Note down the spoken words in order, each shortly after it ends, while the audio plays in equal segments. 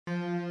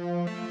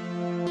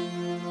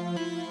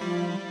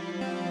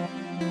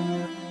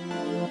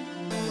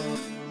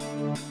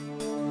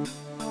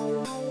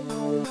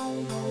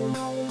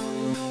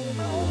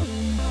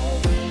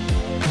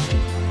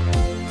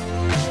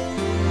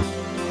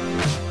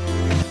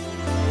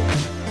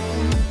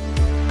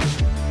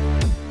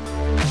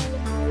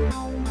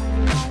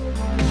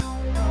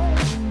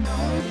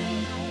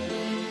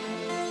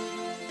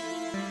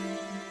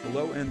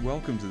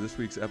Welcome to this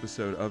week's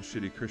episode of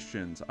Shitty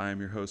Christians. I am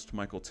your host,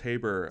 Michael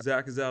Tabor.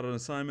 Zach is out on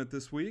assignment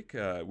this week.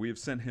 We have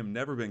sent him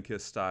Never Been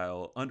Kissed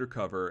style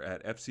undercover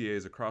at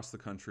FCAs across the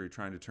country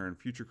trying to turn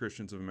future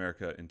Christians of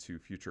America into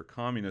future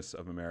communists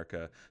of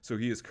America. So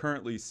he is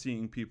currently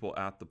seeing people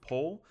at the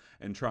poll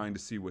and trying to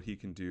see what he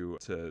can do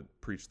to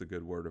preach the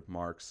good word of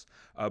Marx.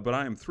 But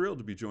I am thrilled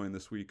to be joined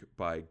this week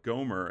by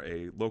Gomer,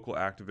 a local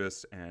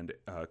activist and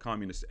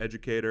communist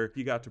educator.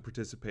 He got to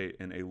participate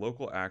in a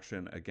local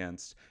action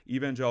against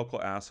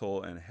evangelical asshole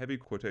and heavy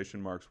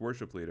quotation marks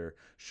worship leader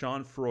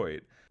Sean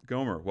Freud.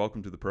 Gomer,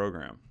 welcome to the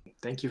program.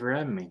 Thank you for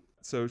having me.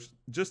 So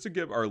just to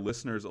give our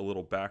listeners a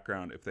little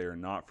background, if they are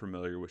not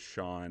familiar with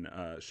Sean,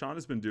 Sean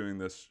has been doing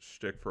this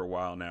shtick for a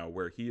while now,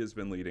 where he has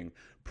been leading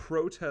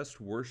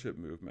protest worship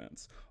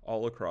movements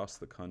all across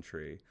the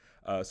country,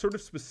 sort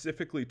of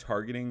specifically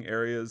targeting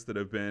areas that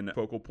have been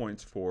focal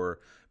points for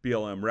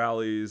BLM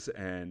rallies,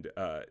 and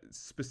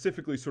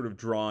specifically sort of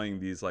drawing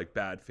these like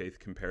bad faith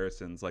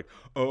comparisons, like,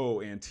 oh,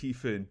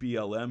 Antifa and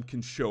BLM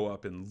can show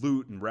up and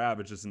loot and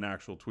ravage, is an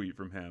actual tweet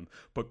from him,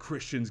 but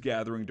Christians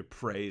gathering to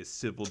pray is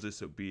civil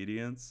disobedience.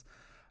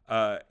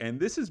 And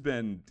this has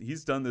been,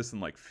 he's done this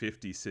in like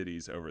 50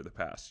 cities over the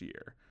past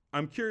year.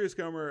 I'm curious,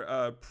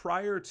 Gomer,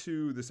 prior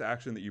to this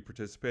action that you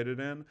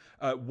participated in,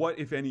 what,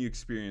 if any,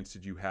 experience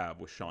did you have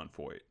with Sean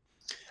Freud?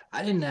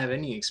 I didn't have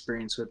any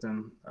experience with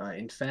him.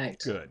 In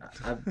fact, good.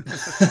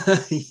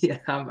 Yeah,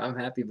 I'm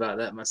happy about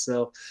that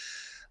myself.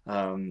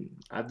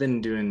 I've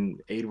been doing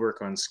aid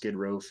work on Skid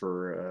Row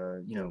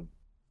for,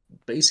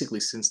 basically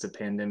since the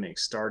pandemic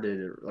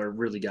started or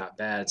really got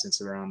bad,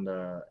 since around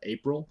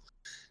April.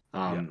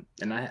 And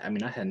I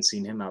hadn't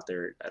seen him out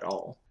there at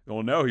all.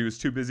 Well, no, he was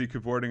too busy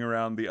cavorting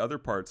around the other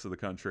parts of the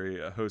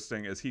country,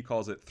 hosting, as he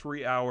calls it,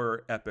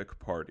 3-hour epic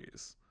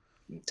parties.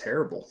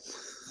 Terrible.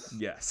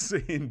 Yes,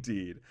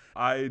 indeed.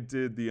 I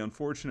did the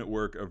unfortunate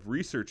work of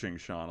researching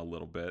Sean a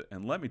little bit,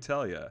 and let me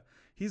tell you,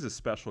 he's a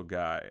special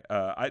guy.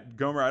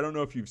 Gomer, I don't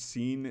know if you've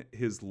seen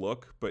his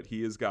look, but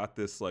he has got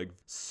this like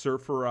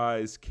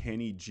surferized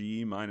Kenny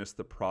G minus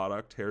the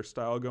product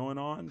hairstyle going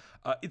on.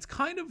 It's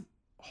kind of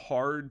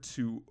hard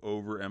to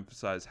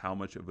overemphasize how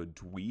much of a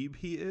dweeb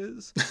he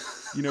is.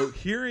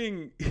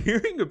 Hearing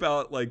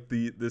about like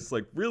this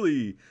like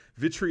really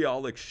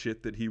vitriolic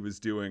shit that he was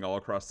doing all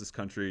across this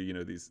country,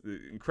 these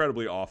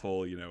incredibly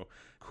awful,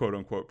 quote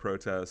unquote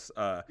protests.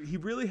 He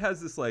really has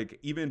this like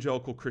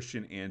evangelical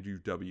Christian Andrew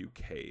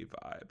WK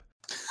vibe.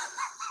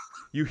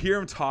 You hear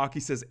him talk, he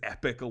says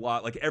epic a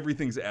lot, like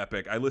everything's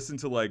epic. I listened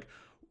to like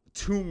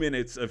 2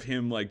 minutes of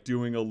him like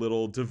doing a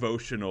little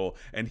devotional,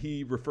 and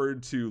he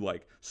referred to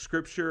like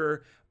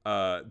scripture,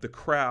 the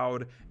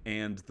crowd,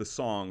 and the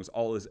songs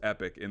all as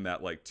epic in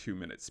that like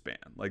 2-minute span.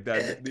 Like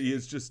that, he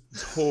is just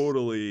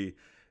totally,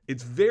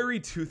 it's very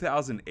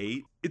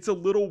 2008. It's a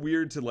little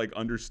weird to like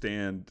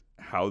understand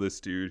how this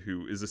dude,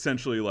 who is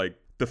essentially like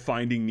the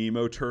Finding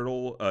Nemo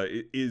turtle,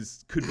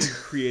 could be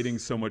creating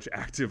so much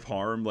active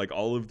harm, like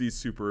all of these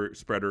super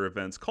spreader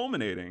events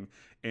culminating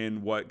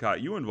in what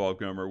got you involved,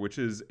 Gomer, which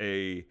is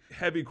a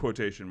heavy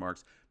quotation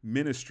marks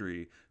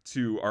ministry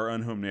to our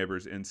unhomed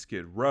neighbors in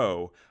Skid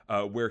Row,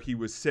 where he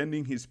was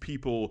sending his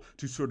people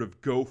to sort of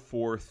go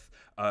forth,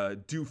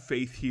 do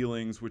faith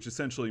healings, which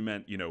essentially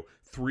meant,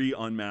 3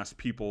 unmasked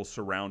people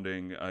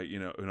surrounding,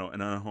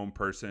 an unhomed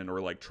person, or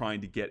like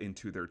trying to get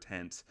into their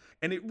tent.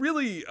 And it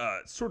really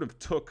sort of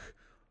took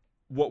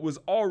what was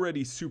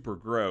already super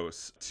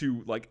gross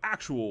to like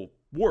actual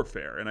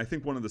warfare. And I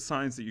think one of the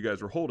signs that you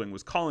guys were holding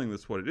was calling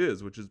this what it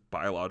is, which is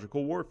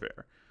biological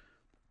warfare.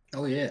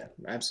 Oh yeah,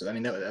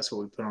 absolutely. That's what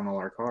we put on all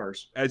our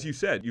cars. As you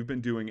said, you've been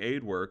doing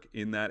aid work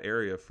in that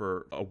area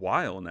for a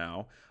while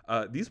now.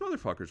 These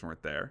motherfuckers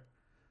weren't there.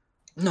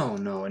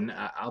 No, and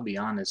I'll be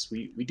honest,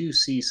 we do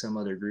see some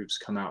other groups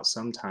come out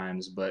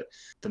sometimes, but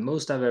the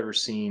most I've ever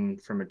seen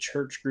from a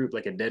church group,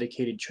 like a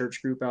dedicated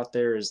church group out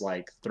there, is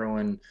like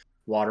throwing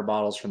water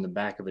bottles from the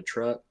back of a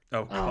truck.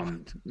 Oh,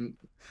 God.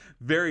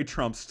 Very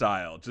Trump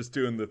style, just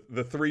doing the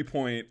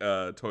 3-point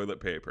toilet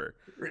paper.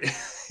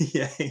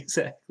 Yeah,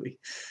 exactly.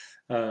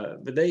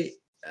 But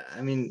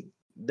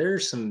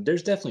there's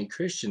definitely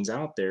Christians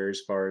out there, as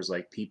far as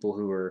like people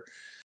who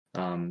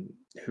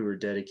are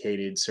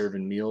dedicated,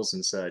 serving meals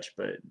and such.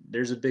 But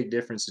there's a big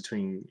difference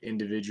between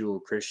individual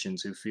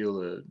Christians who feel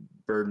the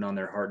burden on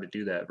their heart to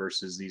do that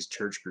versus these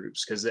church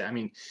groups. Because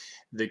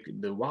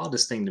the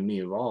wildest thing to me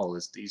of all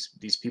is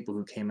these people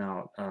who came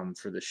out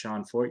for the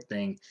Sean Freud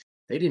thing.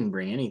 They didn't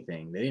bring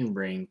anything. They didn't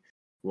bring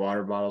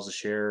water bottles to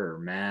share, or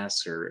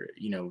masks, or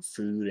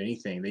food,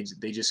 anything.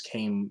 They just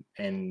came,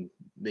 and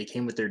they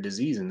came with their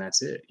disease, and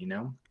that's it.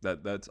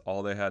 That's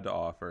all they had to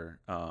offer.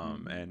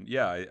 And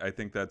yeah, I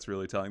think that's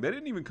really telling. They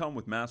didn't even come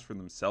with masks for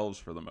themselves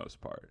for the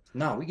most part.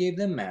 No, we gave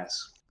them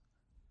masks.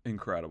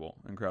 Incredible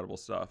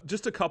stuff.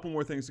 Just a couple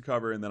more things to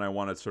cover, and then I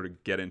want to sort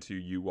of get into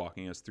you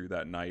walking us through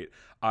that night.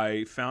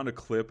 I found a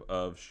clip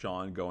of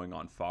Sean going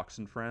on Fox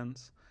and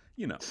Friends.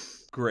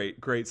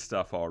 Great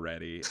stuff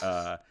already.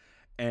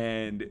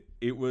 And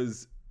it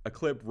was a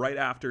clip right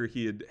after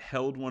he had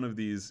held one of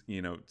these,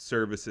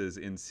 services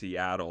in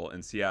Seattle,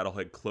 and Seattle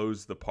had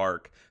closed the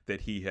park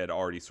that he had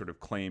already sort of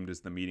claimed as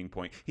the meeting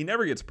point. He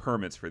never gets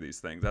permits for these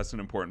things. That's an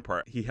important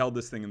part. He held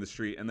this thing in the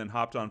street and then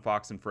hopped on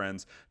Fox and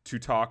Friends to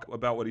talk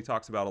about what he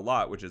talks about a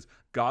lot, which is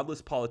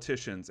godless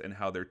politicians and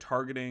how they're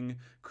targeting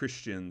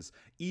Christians,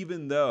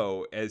 even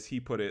though, as he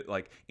put it,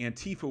 like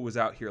Antifa was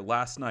out here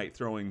last night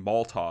throwing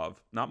Molotov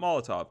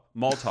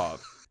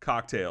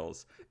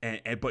cocktails,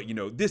 but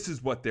this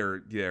is what they're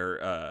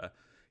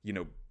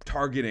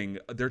targeting.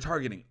 They're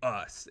targeting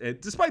us, and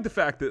despite the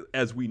fact that,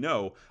 as we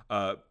know,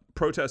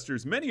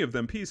 protesters, many of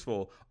them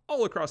peaceful,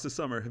 all across the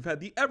summer have had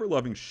the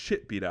ever-loving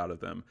shit beat out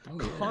of them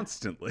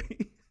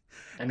constantly.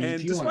 I mean,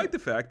 and despite the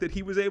fact that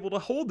he was able to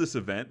hold this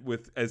event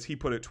with, as he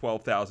put it,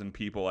 12,000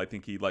 people, I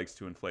think he likes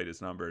to inflate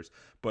his numbers,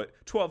 but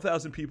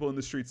 12,000 people in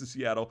the streets of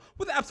Seattle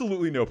with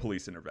absolutely no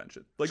police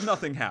intervention. Like,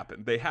 nothing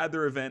happened. They had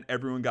their event.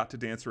 Everyone got to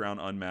dance around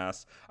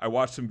unmasked. I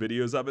watched some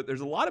videos of it.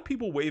 There's a lot of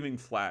people waving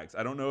flags.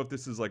 I don't know if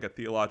this is like a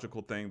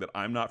theological thing that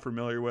I'm not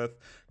familiar with,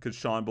 because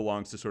Sean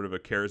belongs to sort of a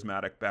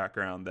charismatic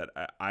background that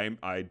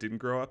I didn't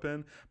grow up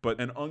in,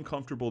 but an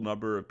uncomfortable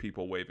number of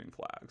people waving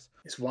flags.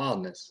 It's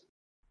wildness.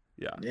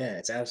 Yeah,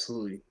 it's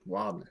absolutely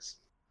wildness.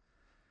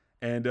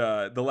 And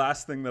the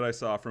last thing that I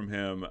saw from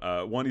him,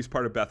 one, he's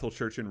part of Bethel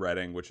Church in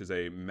Redding, which is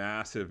a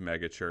massive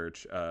mega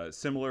church.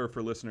 Similar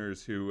for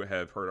listeners who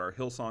have heard our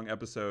Hillsong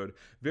episode,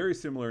 very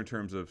similar in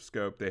terms of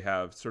scope. They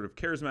have sort of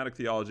charismatic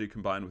theology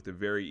combined with a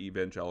very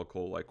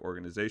evangelical like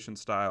organization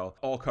style,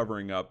 all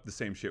covering up the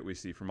same shit we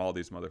see from all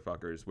these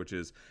motherfuckers, which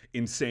is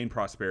insane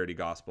prosperity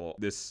gospel.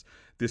 This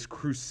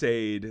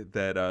crusade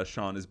that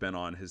Sean has been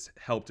on has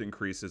helped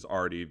increase his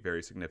already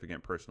very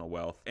significant personal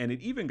wealth. And it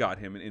even got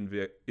him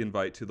an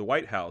invite to the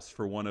White House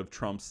for one of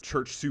Trump's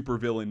church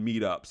supervillain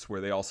meetups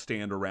where they all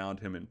stand around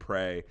him and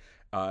pray.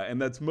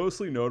 And that's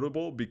mostly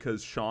notable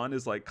because Sean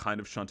is like kind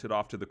of shunted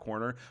off to the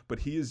corner, but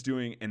he is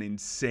doing an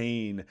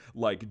insane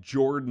like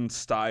Jordan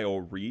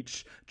style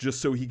reach just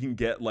so he can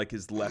get like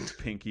his left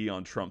pinky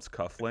on Trump's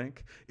cufflink.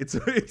 It's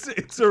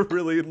a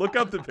really, look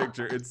up the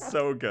picture. It's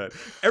so good.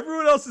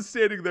 Everyone else is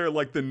standing there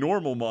like the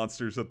normal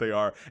monsters that they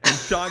are, and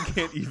Sean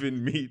can't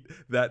even meet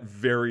that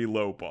very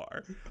low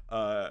bar.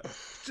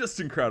 Just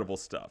incredible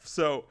stuff.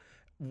 So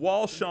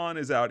while Sean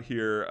is out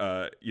here,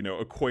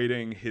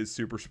 equating his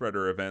super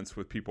spreader events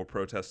with people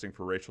protesting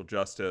for racial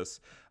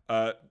justice,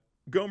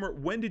 Gomer,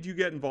 when did you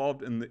get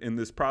involved in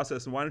this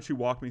process, and why don't you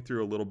walk me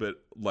through a little bit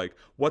like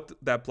what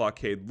that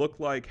blockade looked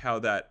like, how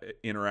that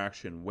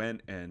interaction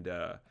went, and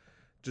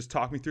just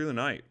talk me through the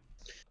night?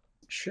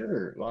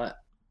 Sure. Well,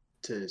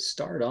 to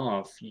start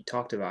off, you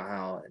talked about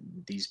how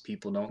these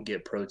people don't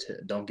get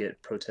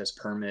protest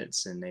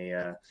permits, and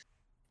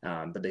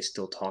but they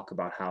still talk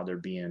about how they're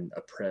being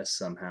oppressed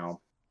somehow.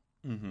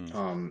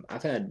 Mm-hmm.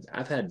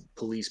 I've had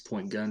police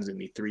point guns at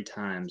me 3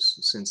 times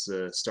since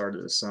the start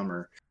of the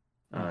summer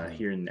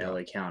here in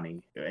LA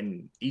County,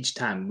 and each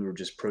time we were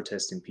just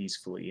protesting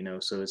peacefully,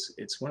 so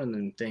it's one of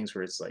the things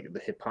where it's like the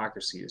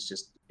hypocrisy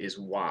is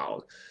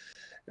wild,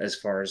 as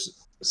far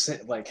as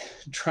like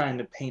trying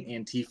to paint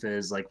Antifa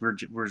as like we're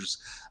just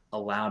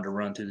allowed to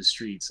run through the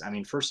streets. I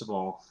mean, first of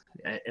all,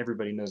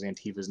 everybody knows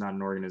Antifa is not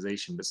an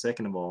organization, but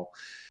second of all,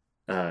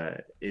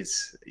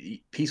 it's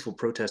peaceful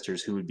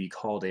protesters who would be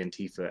called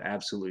Antifa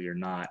absolutely are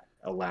not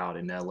allowed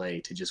in LA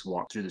to just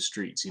walk through the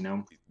streets,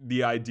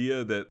 The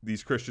idea that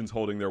these Christians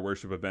holding their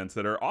worship events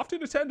that are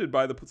often attended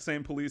by the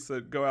same police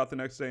that go out the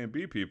next day and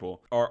beat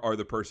people are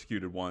the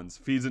persecuted ones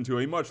feeds into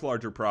a much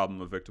larger problem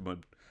of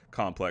victimhood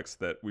complex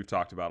that we've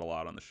talked about a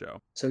lot on the show.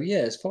 So yeah,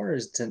 as far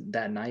as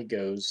that night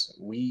goes,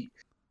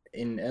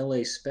 in LA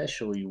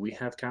especially, we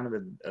have kind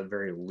of a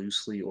very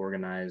loosely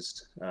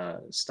organized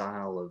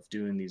style of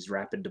doing these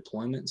rapid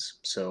deployments.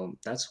 So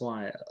that's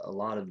why a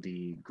lot of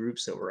the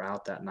groups that were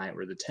out that night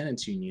were the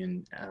tenants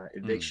union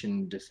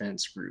eviction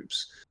defense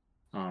groups.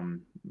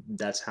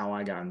 That's how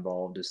I got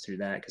involved, is through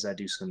that, because I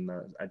do some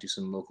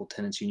local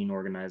tenants union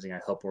organizing. I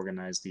help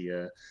organize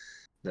the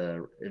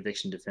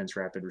eviction defense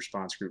rapid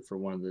response group for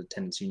one of the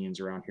tenants unions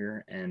around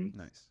here. And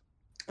nice.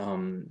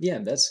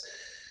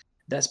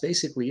 That's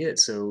basically it.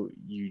 So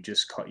you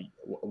just call,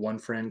 one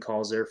friend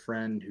calls their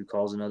friend who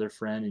calls another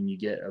friend, and you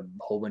get a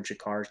whole bunch of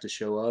cars to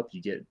show up.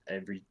 You get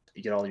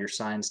all your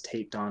signs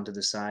taped onto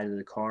the side of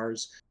the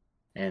cars,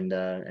 and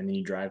then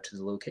you drive to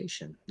the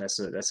location.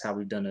 That's how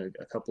we've done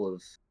a couple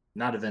of,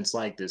 not events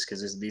like this,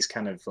 because these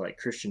kind of like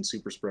Christian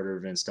super spreader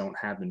events don't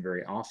happen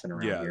very often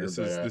around here.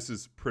 This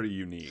is pretty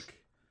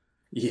unique.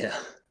 Yeah,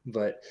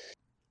 but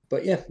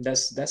yeah,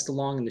 that's the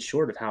long and the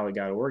short of how it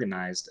got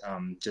organized.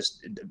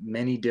 Just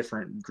many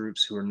different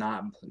groups who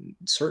are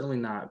certainly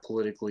not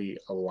politically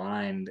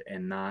aligned,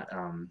 and not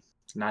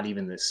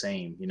even the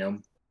same,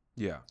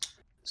 Yeah.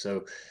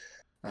 So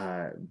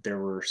there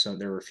were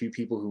a few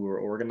people who were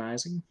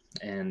organizing,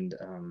 and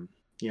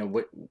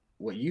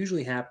what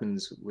usually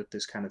happens with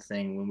this kind of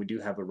thing when we do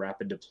have a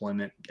rapid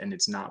deployment and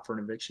it's not for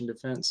an eviction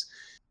defense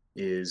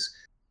is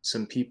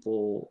some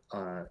people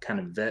kind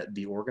of vet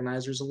the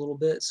organizers a little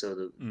bit. So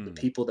the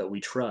people that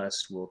we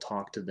trust will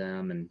talk to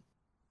them and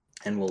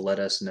and will let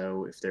us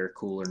know if they're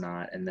cool or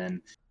not, and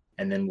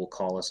then will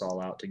call us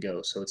all out to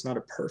go. So it's not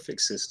a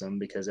perfect system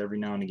because every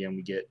now and again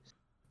we get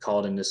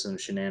called into some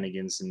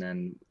shenanigans,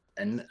 and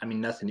I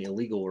mean nothing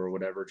illegal or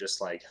whatever,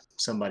 just like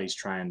somebody's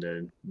trying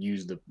to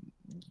use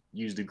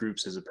the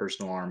groups as a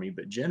personal army.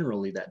 But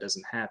generally that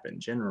doesn't happen.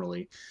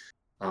 Generally,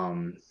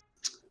 um,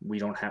 we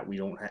don't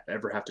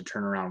ever have to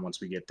turn around once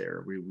we get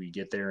there. We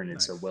get there and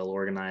it's a Nice. well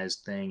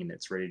organized thing and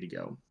it's ready to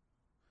go.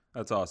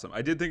 That's awesome.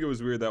 I did think it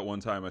was weird that one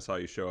time I saw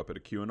you show up at a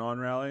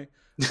QAnon rally,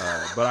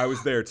 but I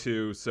was there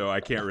too, so I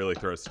can't really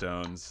throw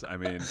stones. I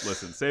mean,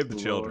 listen, save the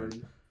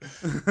children.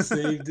 Lord,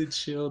 save the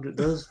children.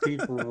 Those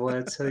people, boy,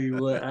 I tell you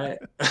what,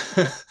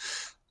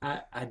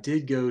 I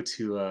did go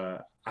to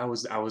I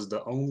was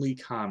the only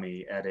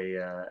commie at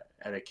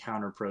a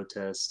counter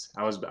protest.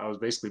 I was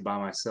basically by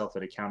myself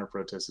at a counter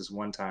protest this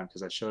one time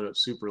because I showed up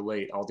super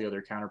late. All the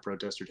other counter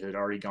protesters had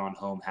already gone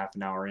home half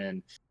an hour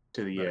in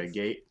to the Nice.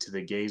 gate to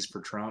the Gays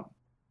for Trump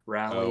Oh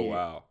rally.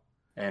 wow.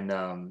 And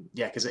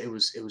yeah, because it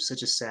was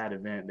such a sad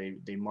event.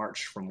 They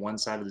marched from one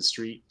side of the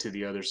street to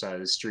the other side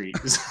of the street.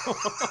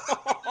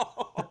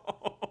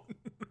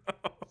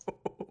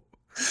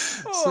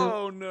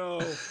 So Oh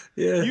no.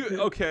 yeah,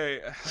 You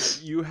okay,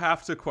 you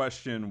have to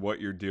question what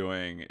you're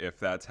doing if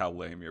that's how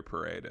lame your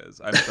parade is.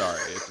 I'm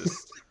sorry. It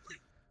just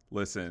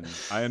listen,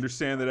 I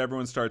understand that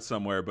everyone starts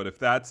somewhere, but if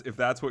that's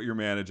what you're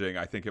managing,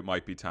 I think it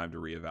might be time to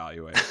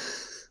reevaluate.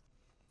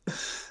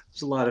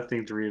 there's a lot of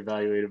things to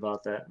reevaluate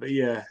about that. But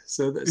yeah,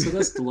 so that's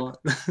the lot.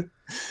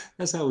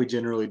 That's how we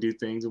generally do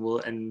things.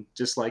 And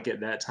just like at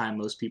that time,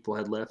 most people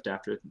had left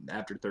after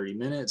 30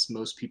 minutes.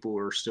 Most people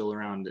were still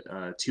around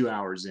 2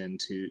 hours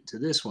into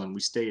this one.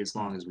 We stay as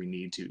long as we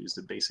need to is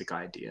the basic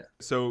idea.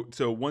 So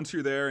once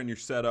you're there and you're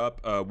set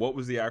up, what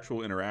was the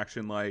actual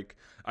interaction like?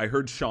 I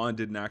heard Sean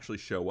didn't actually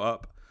show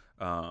up,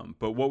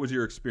 but what was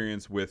your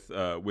experience with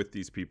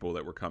these people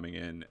that were coming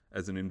in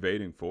as an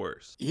invading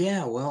force?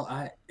 Yeah, well,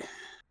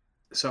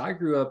 I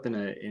grew up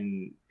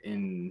in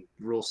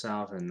rural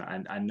South, and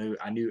I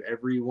knew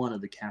every one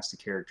of the cast of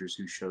characters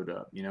who showed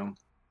up,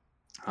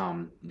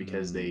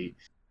 because Mm.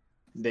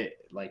 they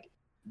like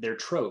they're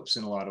tropes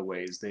in a lot of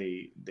ways.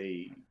 They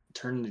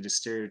turn into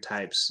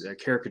stereotypes,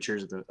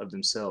 caricatures of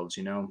themselves,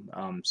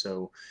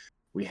 So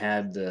we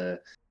had the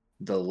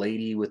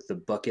lady with the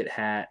bucket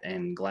hat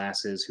and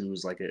glasses who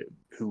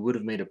would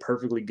have made a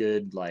perfectly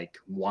good like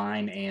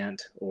wine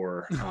aunt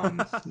or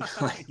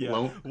like Yeah.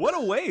 lone. What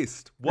a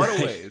waste. What a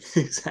Right, waste.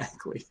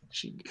 exactly.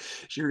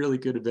 She really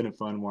could have been a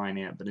fun wine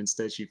aunt, but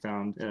instead she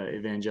found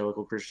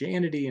evangelical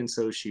Christianity, and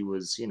so she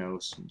was,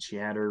 she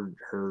had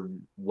her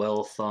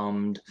well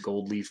thumbed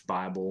gold leaf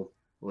Bible,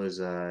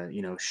 was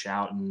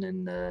shouting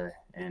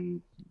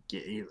and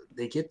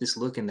they get this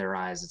look in their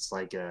eyes. It's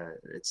like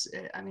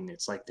I mean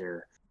it's like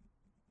they're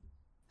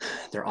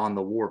on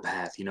the war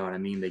path. You know what I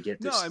mean? They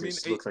get No, this I mean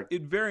this look like.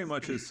 it very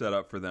much is set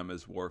up for them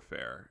as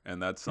warfare,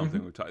 and that's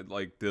something Mhm. we talked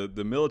like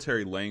the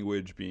military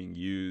language being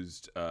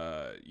used,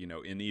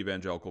 in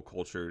evangelical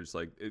cultures.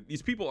 Like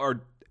these people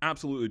are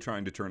absolutely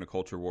trying to turn a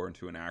culture war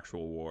into an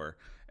actual war,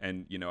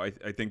 and I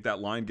think that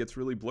line gets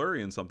really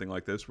blurry in something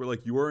like this, where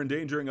like you are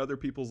endangering other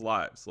people's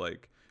lives,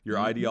 like. Your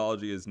Mhm.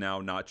 ideology is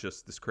now not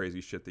just this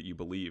crazy shit that you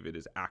believe; it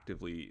is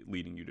actively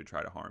leading you to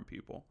try to harm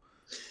people.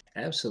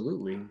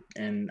 Absolutely,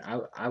 and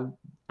I'm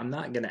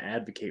not going to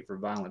advocate for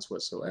violence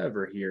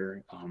whatsoever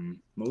here,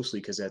 mostly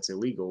because that's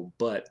illegal.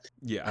 But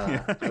Yeah, uh,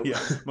 yeah, I yeah.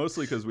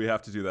 Mostly because we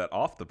have to do that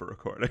off the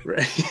recording.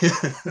 right,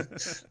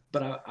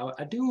 but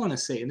I do want to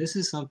say, and this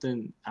is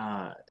something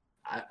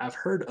I've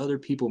heard other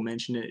people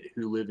mention it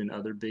who live in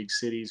other big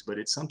cities, but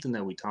it's something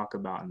that we talk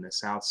about in the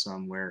South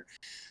somewhere.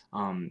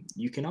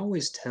 You can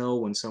always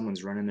tell when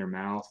someone's running their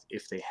mouth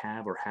if they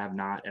have or have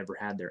not ever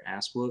had their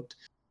ass whooped,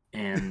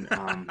 and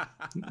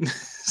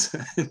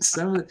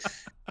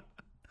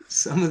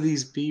some of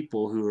these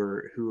people who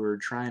are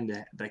trying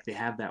to, like, they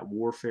have that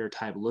warfare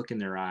type look in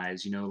their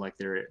eyes, like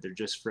they're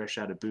just fresh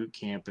out of boot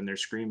camp and they're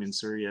screaming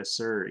sir, yes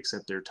sir,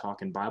 except they're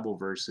talking Bible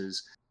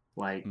verses,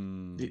 like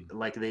Mm.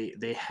 like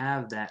they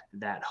have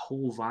that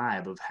whole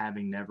vibe of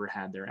having never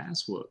had their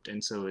ass whooped.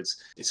 And so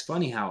it's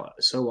funny how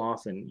so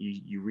often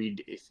you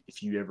read,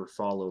 if you ever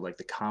follow like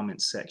the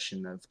comment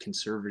section of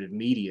conservative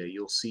media,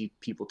 you'll see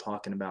people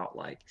talking about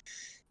like,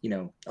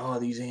 oh,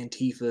 these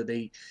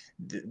Antifa,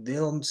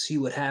 they'll see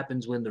what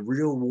happens when the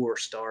real war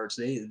starts.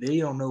 They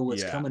don't know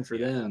what's Yeah, coming for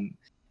yeah. them.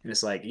 And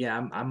it's like,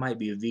 yeah, I might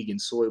be a vegan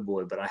soy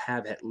boy, but I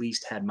have at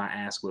least had my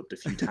ass whipped a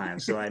few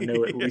times, so I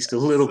know at least a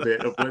little Yes.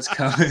 bit of what's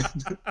coming.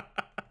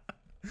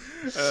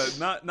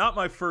 Not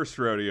my first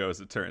rodeo,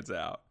 as it turns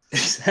out.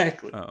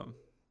 Exactly. Um,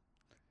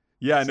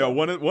 yeah, no. So,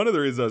 One of the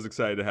reasons I was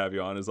excited to have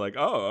you on is like,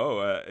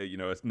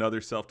 it's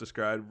another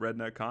self-described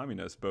redneck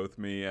communist. Both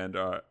me and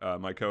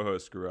my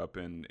co-host grew up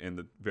in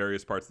the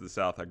various parts of the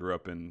South. I grew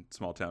up in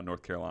small town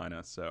North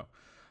Carolina, so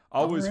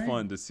all always right.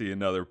 fun to see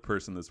another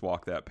person that's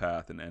walked that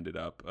path and ended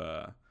up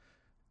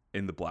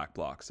in the black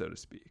bloc, so to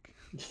speak.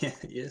 Yeah,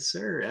 yes,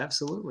 sir.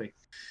 Absolutely.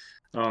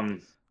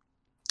 Um,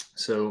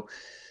 so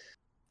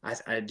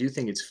I do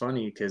think it's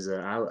funny because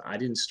I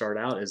didn't start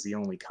out as the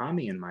only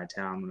commie in my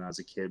town when I was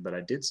a kid, but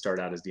I did start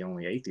out as the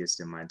only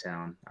atheist in my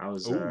town. I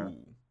was Oh,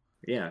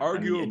 yeah, I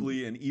mean, and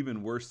arguably an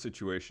even worse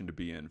situation to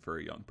be in for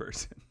a young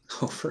person.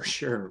 oh, for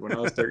sure. When I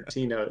was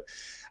 13,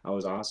 I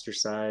was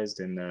ostracized,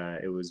 and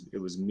it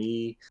was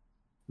me,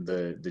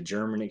 the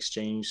German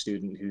exchange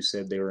student who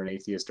said they were an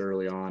atheist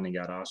early on and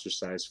got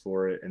ostracized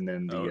for it, and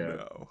then Oh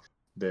no.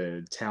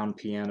 the town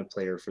piano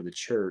player for the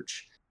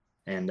church,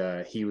 and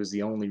he was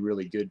the only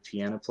really good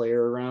piano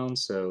player around,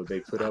 so they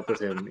put up with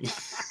him.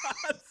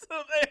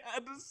 So they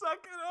had to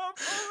suck it up.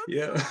 Oh, that's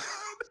Yeah, so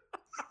good.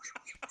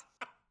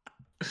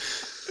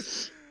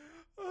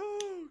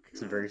 Oh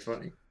it's god. very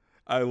funny.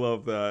 I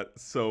love that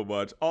so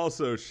much.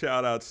 Also,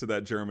 shout outs to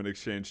that German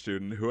exchange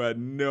student who had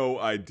no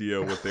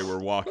idea what they were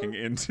walking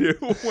into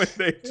when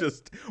they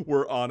just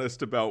were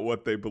honest about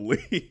what they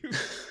believe.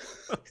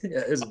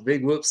 Yeah, it's a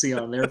big whoopsie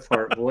on their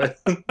part, boy.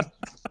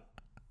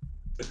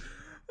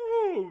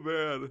 Oh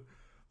man.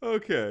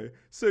 Okay,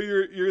 so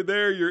you're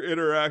there. You're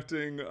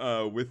interacting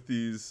with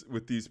these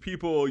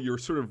people. You're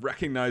sort of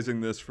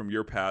recognizing this from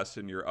your past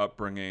and your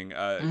upbringing.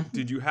 Mhm.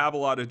 Did you have a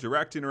lot of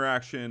direct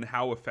interaction?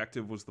 How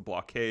effective was the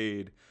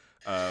blockade?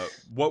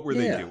 What were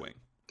they Yeah. doing?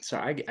 So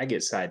I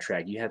get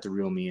sidetracked. You have to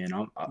reel me in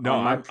No, on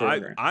my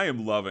program. I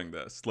am loving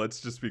this. Let's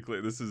just be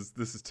clear. This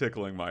is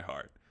tickling my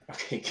heart.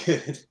 Okay,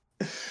 good.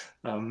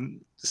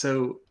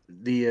 So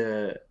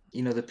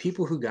the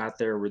people who got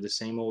there were the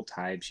same old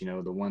types,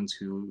 the ones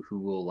who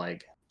will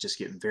like just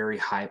get very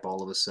hype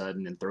all of a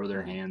sudden and throw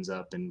their Mhm. hands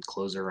up and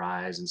close their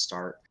eyes and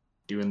start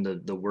doing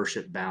the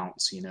worship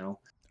bounce.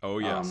 Oh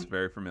yes, Um,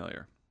 very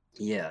familiar.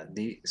 yeah,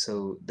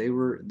 so they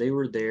were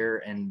there,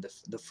 and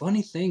the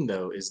funny thing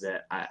though is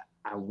that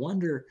I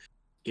wonder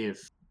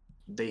if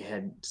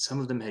some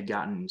of them had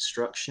gotten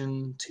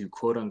instruction to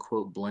quote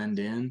unquote blend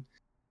in,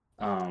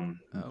 Oh.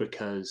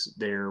 because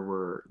there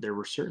were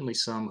certainly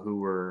some who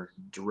were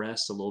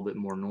dressed a little bit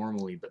more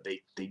normally, but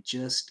they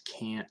just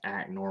can't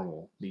act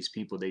normal. These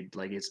people, they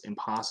like, it's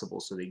impossible.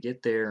 So they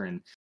get there,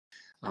 and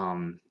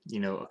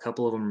a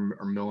couple of them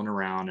are milling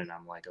around, and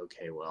I'm like,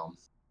 okay, well,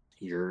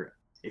 you're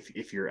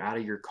if you're out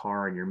of your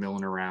car and you're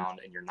milling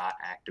around and you're not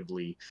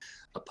actively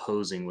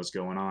opposing what's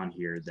going on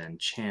here, then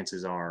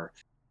chances are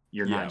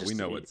you're not Yeah, we just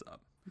know what's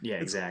up. yeah,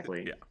 It's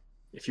exactly. yeah.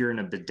 If you're in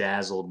a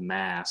bedazzled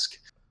mask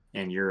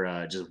and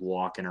you're just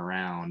walking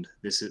around,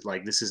 this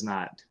is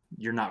not,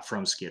 you're not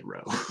from Skid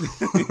Row.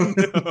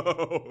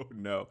 No,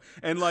 no.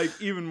 And like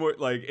even more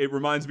like it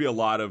reminds me a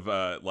lot of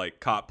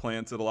like cop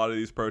plants at a lot of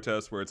these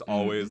protests where it's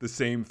always Mhm. the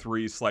same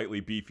three slightly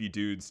beefy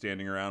dudes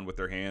standing around with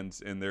their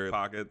hands in their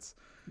pockets.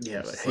 Yeah,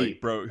 It's but just like, hey,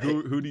 bro, hey,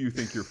 who do you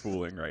think you're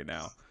fooling right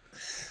now?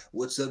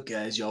 what's up,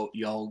 guys?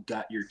 Y'all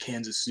got your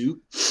Kansas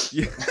soup?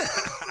 Yeah.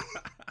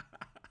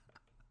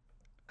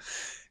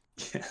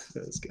 Yeah,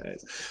 those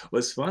guys.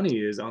 What's funny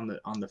is on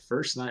the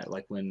first night,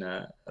 like when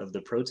of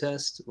the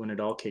protest, when it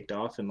all kicked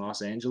off in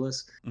Los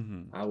Angeles,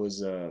 Hmm. I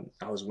was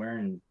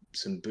wearing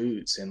some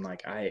boots, and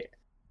like I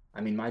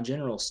mean, my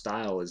general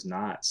style is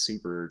not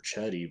super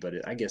chuddy, but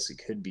I guess it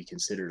could be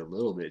considered a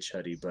little bit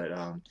chuddy. But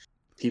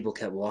people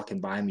kept walking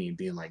by me and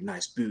being like,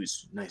 nice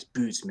boots,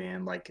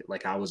 man."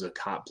 Like I was a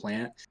cop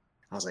plant.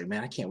 I was like,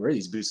 man, I can't wear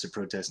these boots to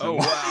protest no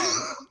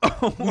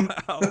Oh more. wow.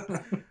 Oh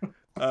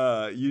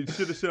wow. You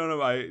should have shown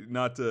him. I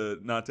not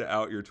to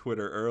out your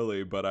Twitter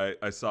early, but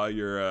I saw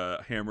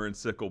your hammer and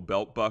sickle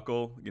belt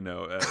buckle.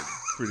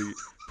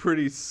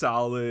 Pretty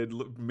solid,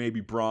 maybe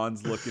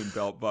bronze looking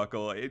belt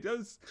buckle. It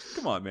just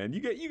come on, man.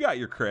 You got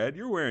your cred.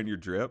 You're wearing your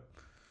drip.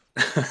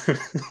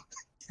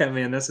 Yeah,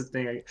 man, that's the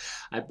thing.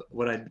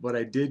 What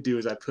I did do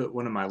is I put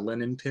one of my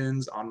linen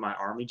pins on my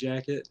army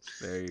jacket,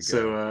 There you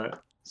so go.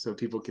 so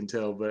people can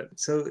tell. But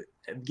so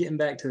getting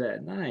back to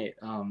that night,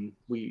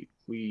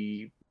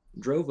 we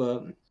drove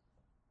up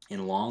in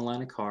a long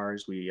line of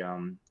cars. We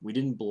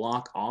didn't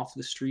block off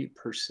the street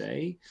per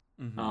se,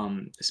 Hmm.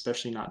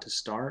 especially not to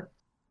start.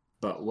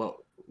 But what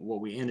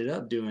we ended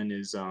up doing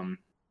is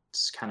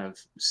kind of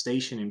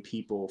stationing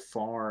people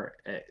far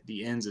at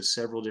the ends of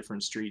several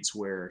different streets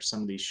where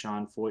some of these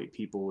Sean Foyt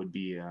people would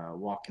be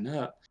walking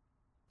up,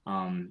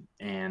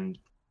 and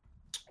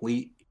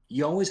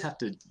you always have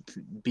to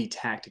be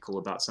tactical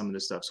about some of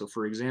this stuff. So,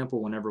 for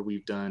example, whenever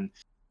we've tried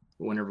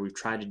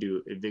to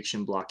do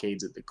eviction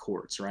blockades at the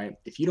courts, right?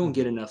 If you don't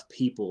get Hmm. enough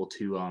people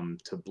to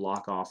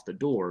block off the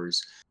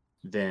doors,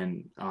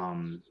 then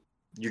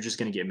you're just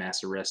going to get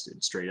mass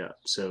arrested straight up.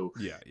 So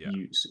Yeah, yeah.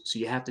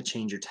 you have to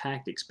change your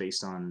tactics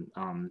based on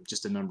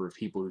just the number of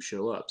people who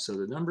show up. So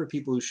the number of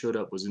people who showed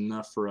up was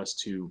enough for us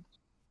to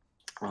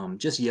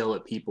just yell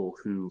at people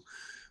who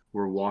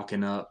were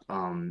walking up,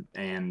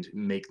 and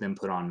make them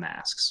put on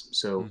masks.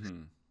 So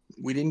Hmm.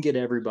 we didn't get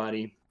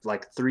everybody.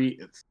 Like three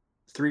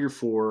or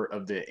four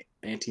of the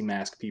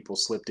anti-mask people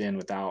slipped in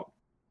without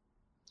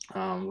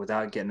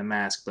getting a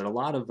mask, but a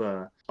lot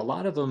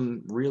of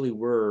them really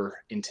were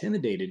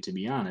intimidated, to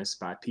be honest,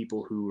 by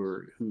people who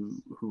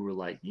were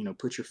like,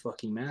 put your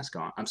fucking mask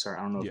on. I'm sorry,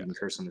 I don't know if Yeah. you can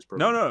curse on this No,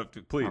 program. no,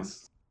 Um,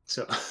 please.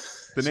 So,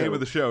 The name so of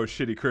the show is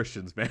Shitty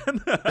Christians, man.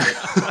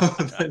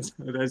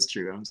 that's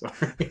true. I'm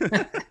sorry.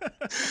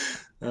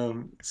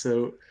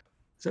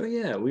 So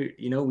yeah,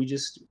 we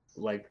just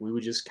like we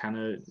would just kind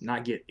of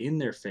not get in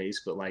their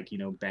face, but like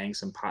bang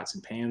some pots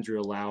and pans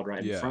real loud right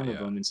in Yeah, front of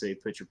yeah. them and say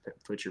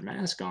put your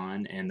mask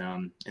on, and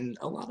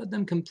a lot of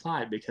them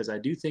complied because I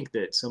do think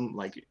that some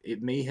like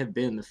it may have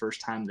been the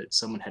first time that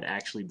someone had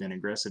actually been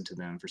aggressive to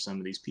them for some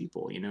of these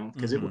people,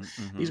 because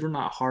these were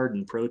not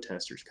hardened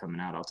protesters coming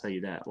out. I'll tell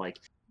you that. Like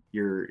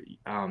your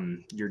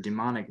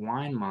demonic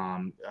wine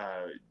mom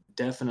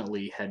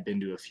definitely had been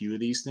to a few of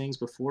these things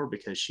before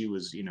because she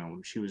was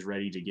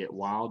ready to get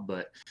wild,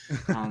 but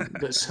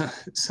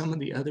some of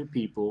the other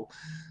people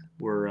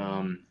were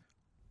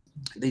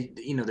they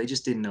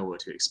just didn't know what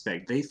to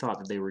expect. They thought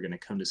that they were going to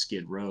come to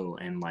Skid Row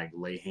and like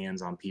lay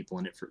hands on people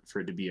in it for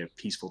it to be a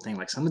peaceful thing.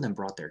 Like some of them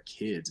brought their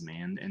kids,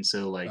 man, and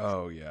so like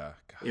Oh yeah.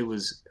 God. it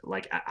was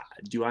like,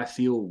 do I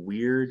feel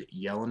weird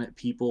yelling at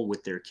people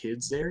with their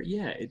kids there?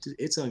 Yeah,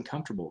 it's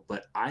uncomfortable,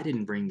 but I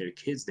didn't bring their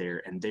kids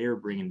there, and they're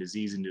bringing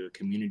disease into a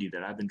community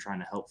that I've been trying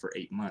to help for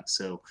 8 months.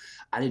 So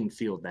I didn't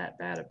feel that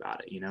bad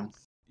about it.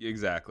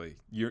 Exactly.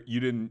 You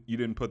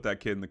didn't put that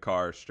kid in the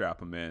car,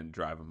 strap him in,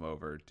 drive him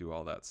over, do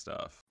all that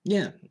stuff.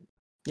 Yeah,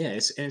 yeah.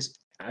 It's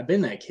I've been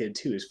that kid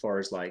too, as far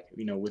as like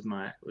with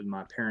my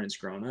parents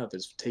growing up,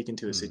 is taken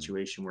to a Mm.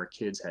 situation where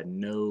kids had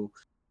no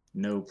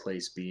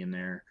place being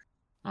there.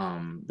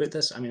 But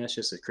that's, I mean, that's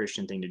just a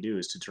Christian thing to do,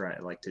 is to try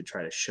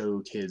to show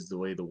kids the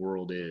way the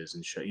world is,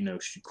 and show,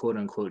 quote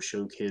unquote,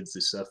 show kids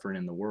the suffering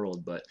in the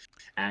world, but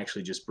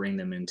actually just bring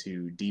them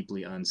into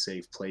deeply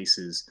unsafe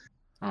places,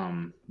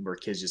 where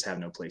kids just have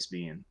no place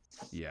being.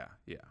 Yeah,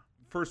 yeah.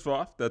 First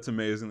off, that's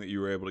amazing that you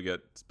were able to get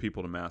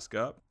people to mask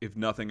up. If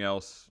nothing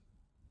else,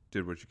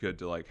 did what you could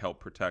to like help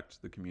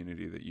protect the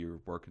community that you're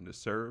working to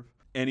serve.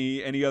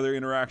 Any other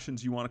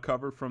interactions you want to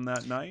cover from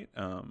that night?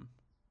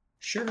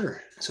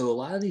 Sure. So a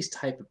lot of these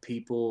type of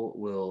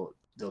people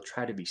they'll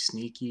try to be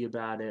sneaky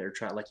about it, or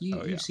try, like, Oh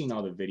you've yeah. seen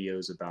all the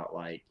videos about,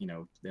 like,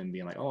 them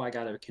being like, oh, I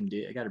got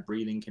a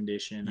breathing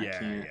condition, I Yeah,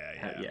 can't yeah,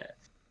 have, yeah. yeah.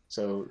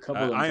 So a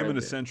couple of them I am tried an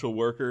to. essential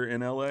worker in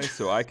LA,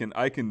 so I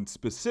can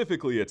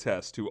specifically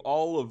attest to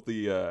all of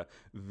the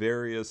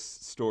various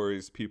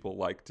stories people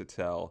like to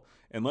tell.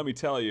 And let me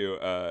tell you,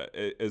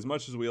 as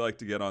much as we like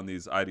to get on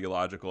these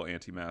ideological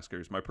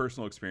anti-maskers, my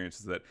personal experience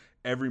is that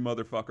every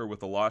motherfucker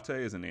with a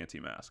latte is an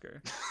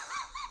anti-masker.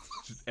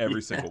 Just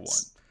every single one.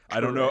 Yes, I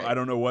don't know. I correct.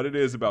 don't know what it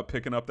is about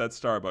picking up that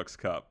Starbucks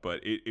cup,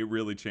 but it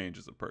really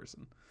changes a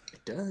person.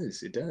 It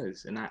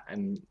does,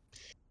 and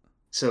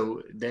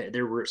so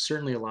there were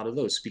certainly a lot of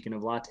those. Speaking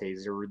of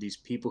lattes, there were these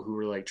people who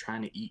were like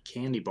trying to eat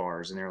candy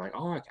bars, and they're like,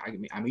 "Oh,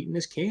 I'm eating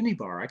this candy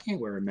bar. I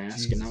can't wear a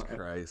mask." Jesus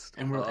Christ.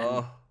 And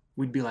Oh.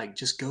 we'd be like,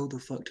 "Just go the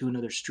fuck to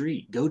another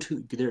street. Go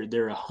to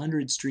there are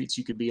 100 streets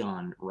you could be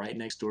on right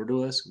next door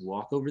to us.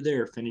 Walk over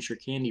there, finish your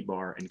candy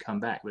bar, and come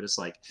back." But it's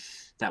like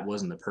that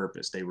wasn't the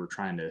purpose. They were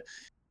trying to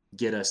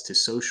get us to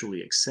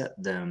socially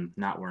accept them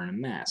not wearing a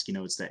mask.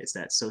 It's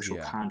that social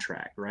Yeah.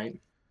 contract, right?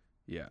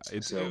 Yeah,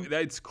 So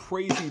it's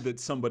crazy that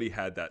somebody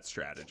had that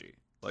strategy.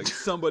 Like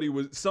somebody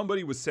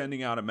was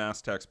sending out a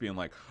mass text being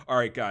like, "All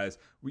right, guys,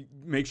 we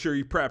make sure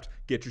you prepped.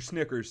 Get your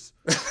Snickers."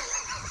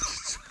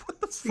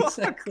 What the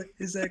fuck?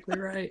 exactly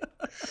right.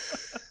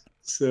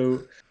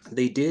 So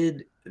they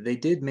did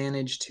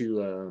manage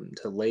to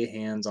lay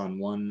hands on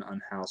one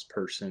unhoused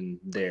person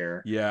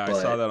there, Yeah, I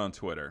saw but that on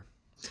Twitter.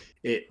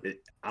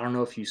 I don't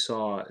know if you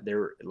saw,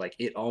 there, like,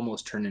 it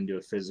almost turned into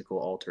a physical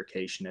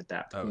altercation at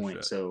that Oh point.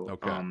 shit. So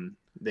Okay.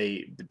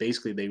 they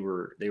basically they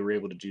were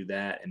able to do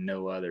that and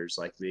no others.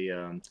 Like we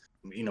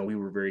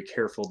were very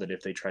careful that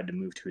if they tried to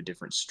move to a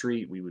different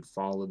street, we would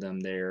follow them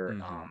there.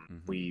 Mm-hmm.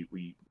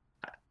 Mm-hmm.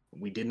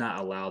 We did not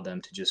allow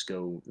them to just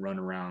go run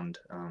around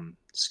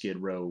Skid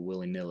Row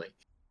willy nilly,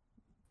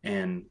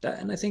 and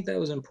I think that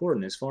was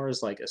important as far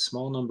as like a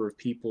small number of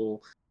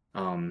people.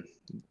 Um,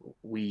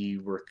 we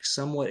were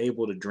somewhat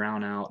able to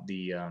drown out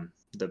the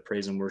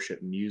praise and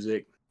worship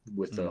music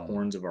with the Mm.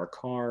 horns of our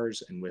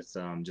cars and with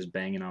just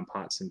banging on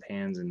pots and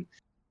pans, and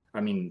I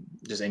mean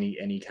just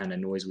any kind of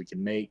noise we could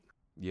make.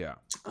 Yeah.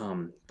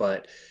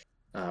 But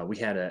we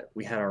had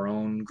our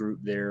own group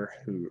there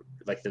who,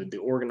 like, the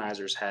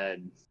organizers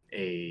had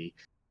a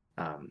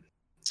um,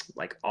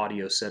 like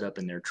audio set up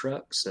in their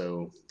truck,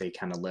 so they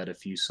kind of led a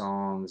few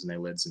songs and they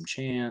led some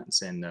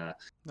chants, and I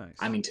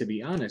Nice. mean, to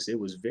be honest, it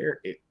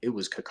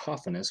was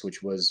cacophonous,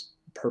 which was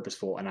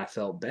purposeful, and I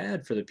felt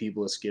bad for the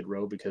people of Skid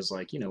Row because,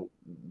 like,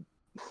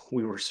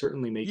 we were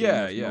certainly making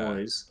Yeah. enough Yeah.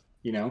 noise,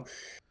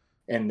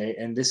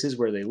 and this is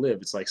where they live.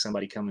 It's like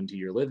somebody coming to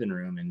your living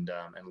room and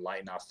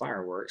lighting off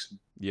fireworks,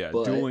 Yeah.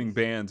 but Dueling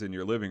bands in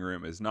your living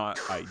room is not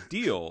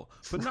ideal,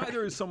 but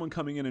neither is right, someone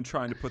coming in and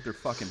trying to put their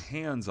fucking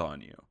hands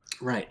on you.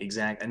 right,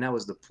 exactly, and that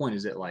was the point.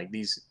 Is that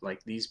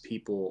these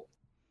people,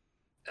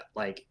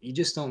 like, you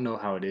just don't know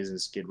how it is in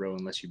Skid Row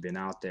unless you've been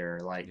out there.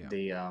 Like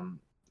Yeah.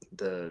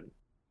 the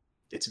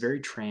it's very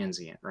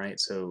transient, right?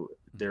 So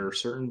Mm-hmm. there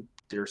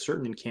are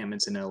certain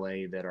encampments in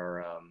LA that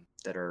are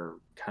that are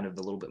kind of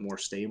a little bit more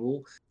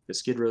stable. But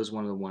Skid Row is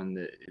one of the one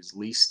that is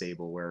least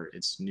stable, where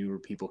it's newer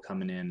people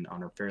coming in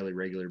on a fairly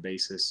regular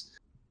basis.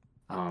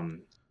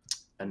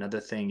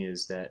 Another thing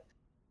is that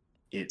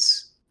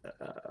it's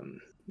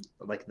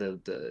like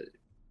the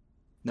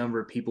number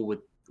of people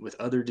with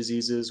other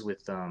diseases,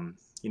 with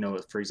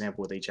for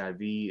example, with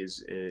HIV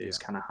is Yeah.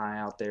 kind of high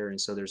out there, and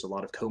so there's a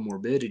lot of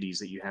comorbidities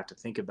that you have to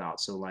think about.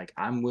 So like,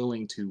 I'm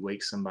willing to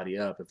wake somebody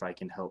up if I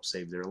can help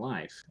save their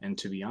life. And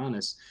to be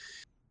honest,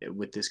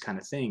 with this kind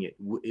of thing,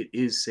 it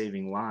is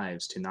saving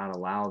lives to not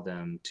allow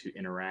them to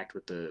interact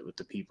with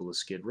the people of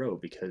Skid Row,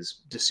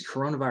 because this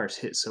coronavirus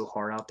hit so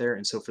hard out there.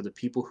 And so for the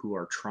people who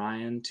are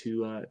trying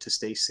to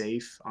stay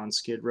safe on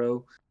Skid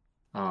Row,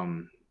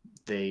 um,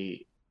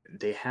 they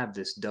they have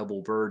this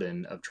double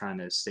burden of trying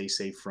to stay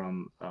safe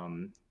from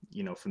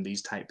from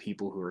these type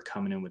people who are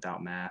coming in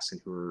without masks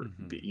and who are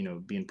Hmm.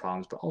 being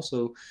problems, but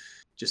also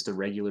just the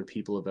regular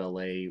people of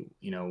LA,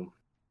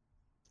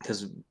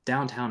 because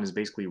downtown is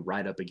basically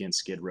right up against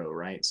Skid Row,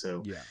 right?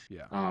 So, Yeah.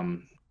 Yeah.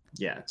 um,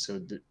 yeah,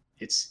 so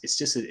it's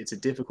just it's a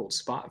difficult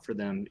spot for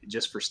them,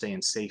 just for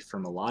staying safe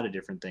from a lot of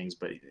different things,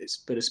 but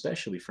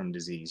especially from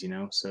disease,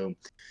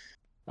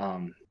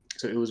 um,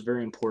 so it was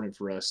very important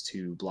for us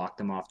to block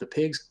them off. The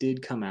pigs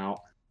did come out.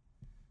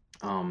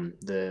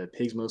 The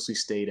pigs mostly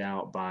stayed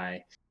out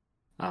by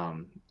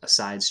a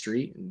side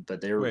street, but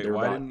Wait, they're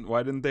about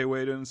why didn't they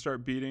wait and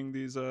start beating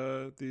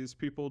these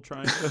people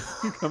trying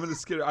to come into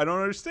Skid? I don't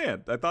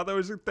understand. I thought that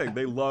was a thing.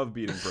 They love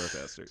beating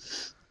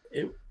protesters.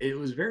 it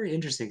was very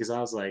interesting, because I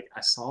was like,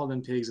 I saw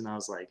them pigs and I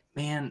was like,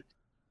 man,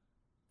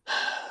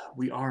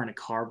 we are in a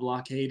car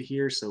blockade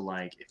here, so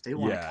like, if they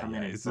want to Yeah, come yeah.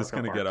 in and Is this fuck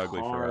up gonna our get ugly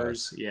for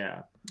cars, us?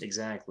 yeah,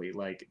 exactly,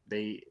 like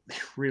they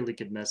really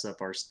could mess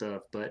up our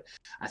stuff. But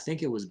I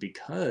think it was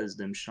because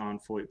them Sean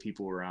Foyt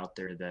people were out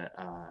there that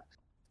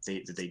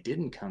they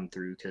didn't come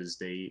through, because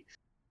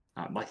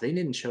like, they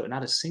didn't show,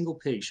 not a single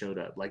pig showed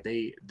up. Like,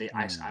 I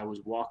Mm.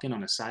 was walking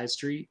on a side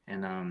street,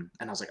 and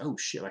I was like, oh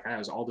shit, like I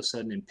was all of a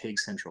sudden in Pig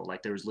Central.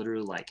 Like, there was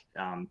literally like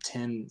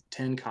 10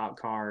 cop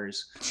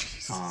cars.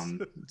 Jesus.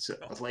 So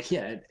I was like,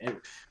 yeah,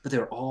 but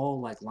they're all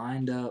like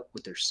lined up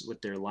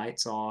with their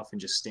lights off and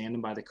just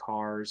standing by the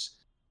cars.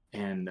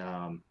 And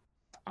I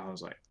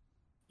was like,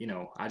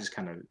 I just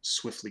kind of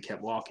swiftly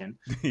kept walking.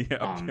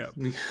 Yep, um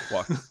yep.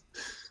 Walk.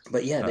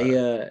 but yeah,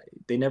 Uh,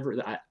 they never,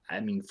 I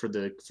mean, for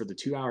the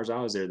 2 hours I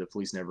was there, the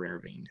police never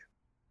intervened.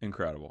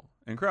 Incredible,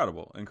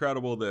 incredible,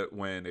 incredible that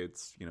when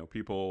it's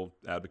people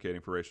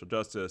advocating for racial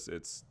justice,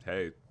 it's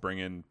hey, bring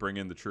in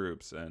the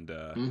troops, and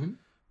Hmm.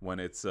 when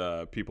it's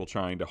people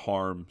trying to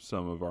harm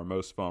some of our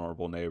most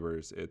vulnerable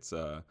neighbors, it's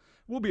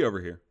we'll be over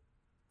here.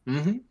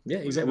 Yeah,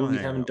 exactly. We'll We'll be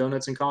hang having out.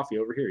 donuts and coffee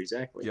over here.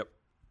 Exactly. Yep.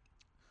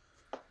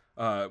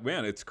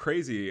 Man, it's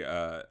crazy.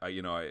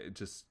 I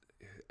just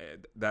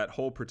that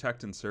whole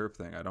protect and serve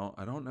thing. I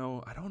don't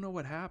know. I don't know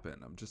what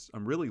happened.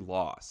 I'm really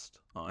lost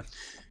on.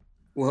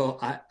 Well,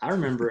 I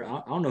remember.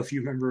 I don't know if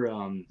you remember,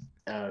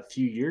 a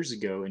few years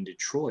ago in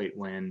Detroit,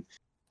 when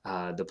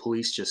the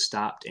police just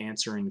stopped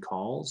answering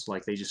calls.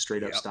 Like, they just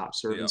straight up Yep. stopped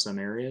serving Yep. some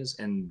areas.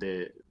 And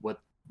the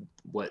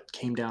what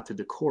came down through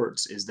the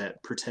courts is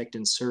that protect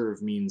and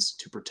serve means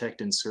to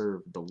protect and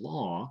serve the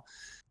law,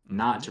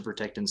 not Mm-hmm. to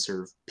protect and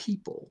serve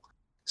people.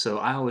 So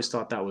I always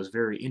thought that was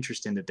very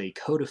interesting that they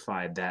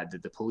codified that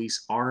the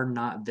police are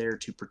not there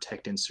to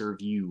protect and serve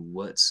you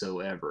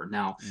whatsoever.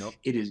 Now, Nope.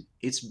 it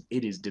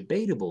is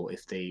debatable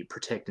if they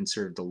protect and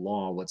serve the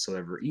law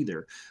whatsoever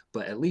either,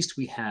 but at least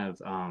we have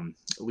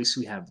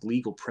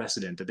legal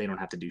precedent that they don't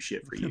have to do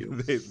shit for you.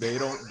 They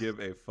don't give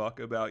a fuck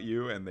about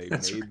you, and they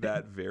That's made right.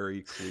 that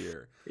very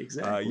clear.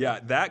 Exactly. Yeah,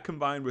 that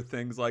combined with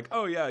things like,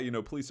 oh yeah,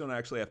 police don't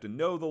actually have to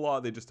know the law;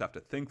 they just have to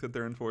think that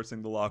they're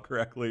enforcing the law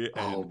correctly.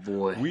 Oh And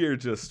boy. we're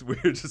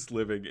just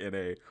living in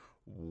a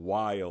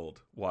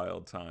wild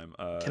time.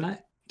 Can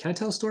I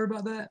tell a story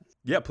about that?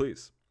 Yeah,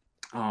 please.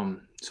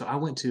 So I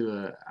went to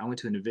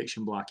an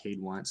eviction blockade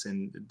once,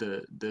 and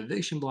the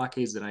eviction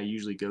blockades that I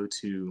usually go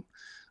to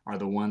are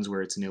the ones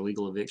where it's an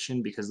illegal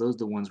eviction, because those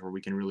are the ones where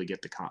we can really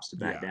get the cops to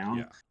back Yeah, down.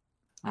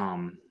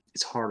 yeah.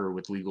 It's harder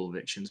with legal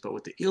evictions, but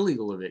with the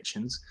illegal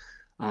evictions,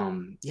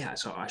 yeah.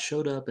 So I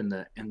showed up, and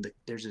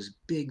there's this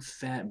big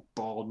fat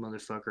bald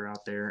motherfucker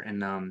out there,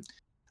 and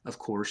of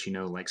course,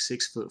 like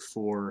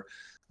 6'4",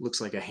 looks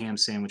like a ham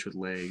sandwich with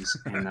legs,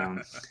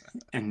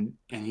 and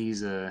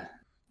he's,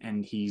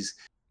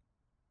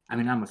 I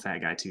mean, I'm a fat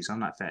guy too, so I'm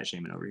not fat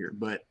shaming over here,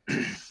 but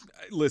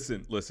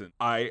Listen.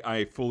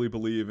 I fully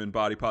believe in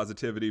body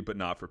positivity, but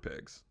not for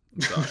pigs.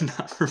 I'm sorry.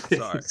 not for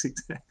Sorry. pigs,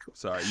 exactly.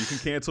 Sorry. You can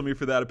cancel me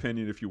for that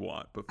opinion if you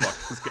want, but fuck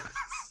this guy.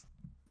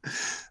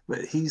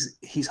 But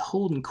he's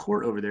holding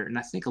court over there, and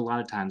I think a lot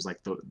of times,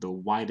 like, the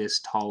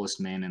whitest, tallest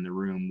man in the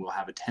room will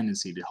have a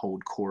tendency to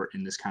hold court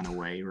in this kind of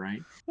way,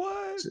 right?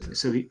 What?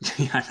 So he,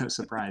 yeah, I know,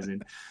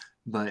 surprising,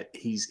 but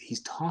he's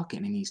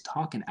talking, and he's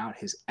talking out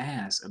his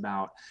ass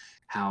about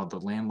how the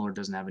landlord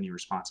doesn't have any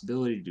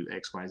responsibility to do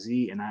X, Y,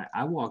 Z. And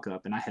I walk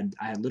up, and I had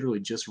literally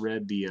just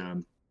read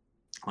the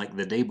like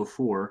the day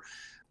before,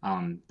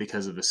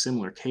 because of a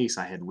similar case.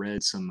 I had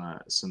read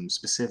some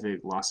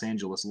specific Los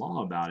Angeles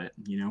law about it,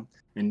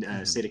 and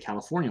Mhm. state of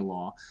California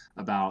law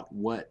about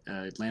what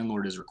a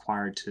landlord is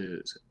required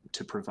to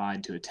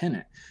provide to a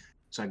tenant.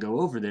 So I go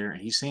over there,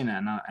 and he's saying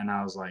that, and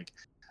I was like,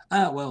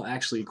 well,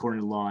 actually,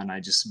 according to law, and I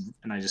just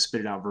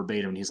spit it out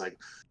verbatim. And he's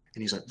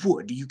like,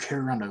 what? Do you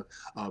carry around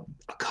a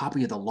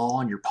copy of the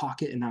law in your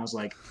pocket? And I was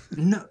like,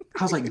 no.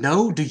 I was like,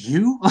 no. Do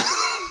you?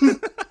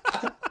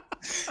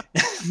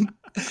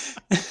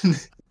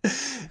 and,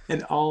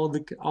 and all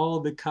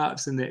the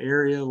cops in the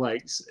area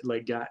like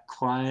got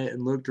quiet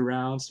and looked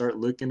around, start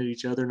looking at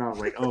each other, and I was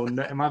like, oh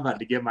no, am I about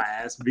to get my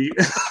ass beat?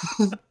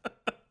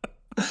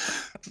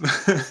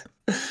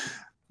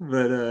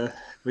 but uh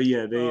but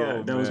yeah, they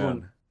Oh that was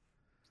one. man.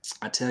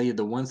 I tell you,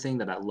 the one thing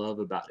that I love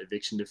about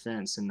eviction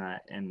defense, and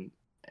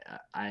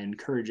I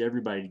encourage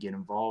everybody to get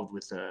involved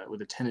with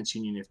a tenants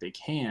union if they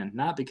can,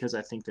 not because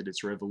I think that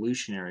it's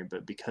revolutionary,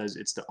 but because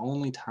it's the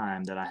only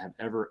time that I have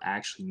ever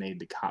actually made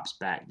the cops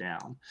back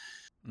down.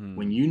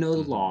 When Mm. you know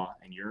the Mhm. law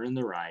and you're in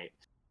the right,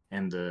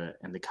 and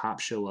the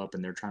cops show up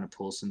and they're trying to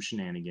pull some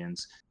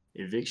shenanigans,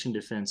 eviction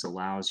defense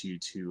allows you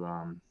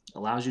to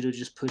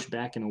just push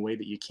back in a way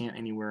that you can't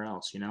anywhere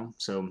else.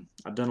 So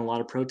I've done a lot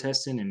of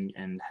protesting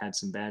and had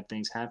some bad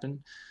things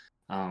happen.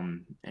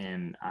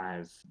 And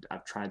I've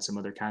tried some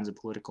other kinds of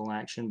political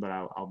action, but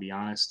I'll be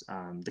honest,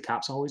 the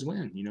cops always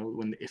win.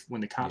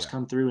 When the cops Yeah.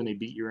 come through and they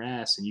beat your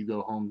ass and you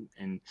go home,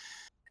 and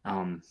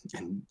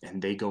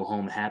they go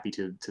home happy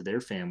to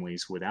their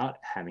families without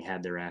having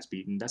had their ass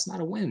beaten, that's not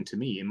a win to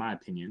me, in my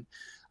opinion.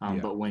 Yeah.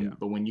 But Yeah.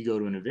 when you go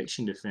to an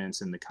eviction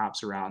defense and the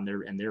cops are out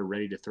and they're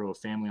ready to throw a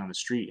family on the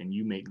street and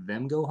you make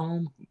them go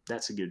home,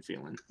 that's a good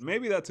feeling.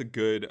 Maybe that's a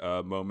good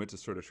moment to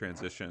sort of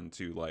transition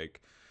to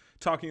like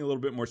talking a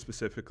little bit more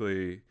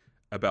specifically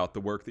about the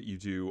work that you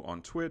do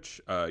on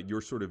Twitch,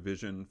 your sort of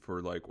vision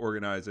for like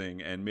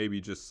organizing, and maybe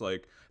just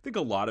like I think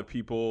a lot of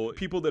people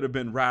that have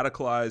been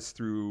radicalized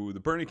through the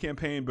Bernie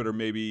campaign, but are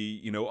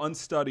maybe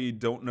unstudied,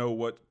 don't know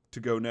what to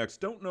go next,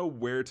 don't know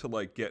where to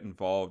like get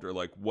involved, or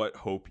like what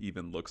hope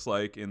even looks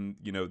like in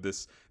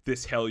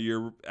this hell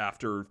year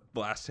after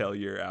last hell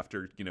year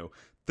after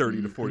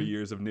 30 to 40 Hmm.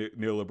 years of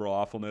neoliberal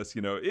awfulness.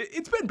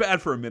 It's been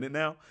bad for a minute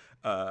now.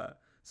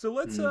 So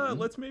Hmm.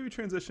 let's maybe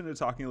transition to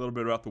talking a little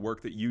bit about the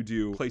work that you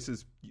do,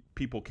 places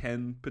people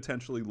can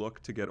potentially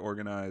look to get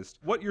organized.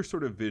 What your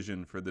sort of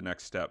vision for the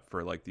next step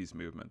for like these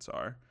movements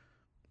are?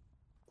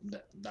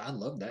 I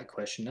love that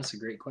question. That's a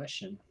great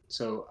question.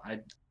 So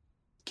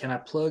can I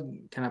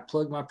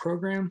plug my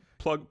program?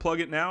 Plug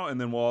it now,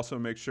 and then we'll also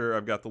make sure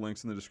I've got the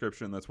links in the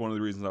description. That's one of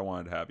the reasons I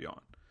wanted to have you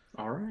on.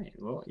 All right.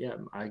 Well, yeah,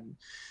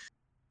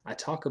 I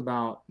talk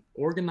about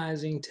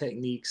organizing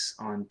techniques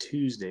on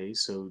Tuesdays,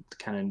 so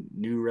kind of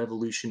new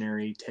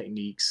revolutionary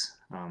techniques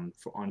on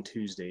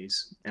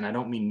Tuesdays. And I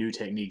don't mean new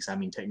techniques; I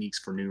mean techniques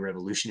for new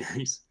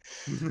revolutionaries.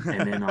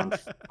 And then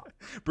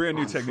Brand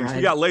new on techniques. We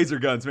Friday, got laser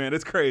guns, man.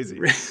 It's crazy.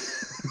 right?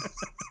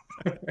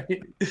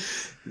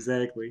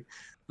 Exactly.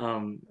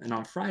 And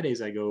on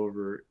Fridays, I go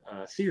over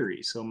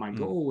theory. So my Mm,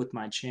 goal with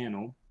my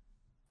channel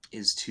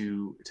is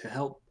to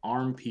help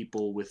arm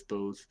people with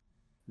both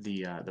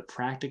the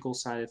practical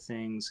side of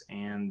things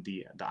and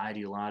the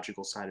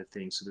ideological side of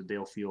things, so that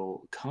they'll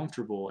feel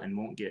comfortable and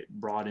won't get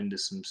brought into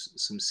some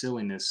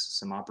silliness.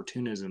 Some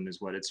opportunism is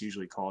what it's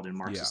usually called in yeah.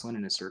 Marxist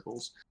Leninist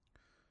circles.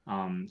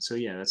 So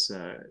yeah, that's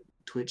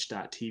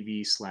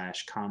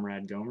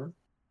twitch.tv/Comrade Gomer,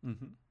 Hmm.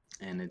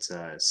 and it's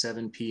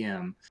 7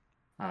 p.m.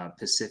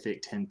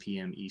 Pacific, 10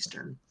 p.m.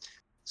 Eastern.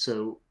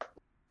 So,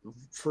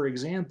 for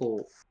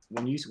example,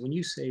 when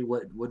you say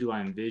what do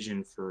I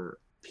envision for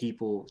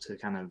people to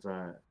kind of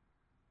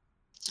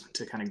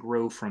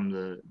grow from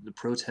the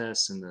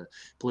protests and the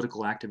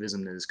political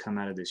activism that has come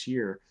out of this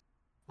year,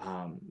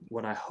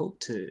 what I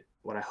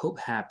hope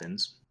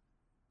happens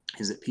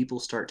is that people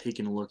start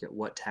taking a look at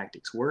what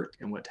tactics work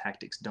and what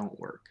tactics don't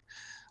work.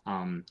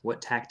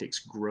 What tactics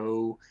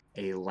grow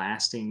a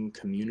lasting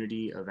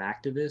community of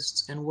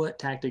activists, and what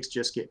tactics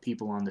just get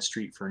people on the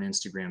street for an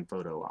Instagram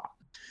photo op.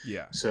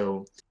 Yeah.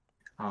 So,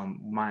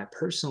 my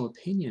personal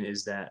opinion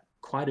is that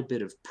quite a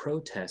bit of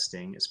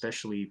protesting,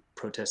 especially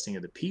protesting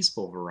of the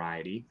peaceful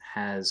variety,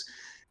 has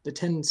the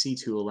tendency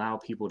to allow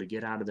people to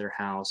get out of their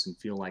house and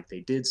feel like they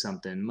did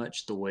something,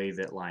 much the way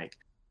that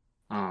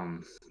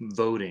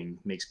voting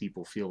makes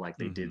people feel like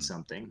they did Hmm.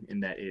 something, in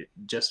that it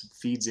just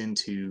feeds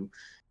into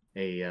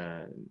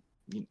a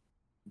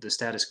the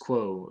status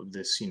quo of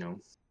this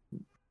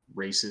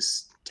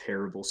racist,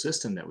 terrible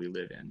system that we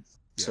live in.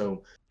 Yeah.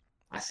 So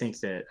I think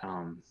that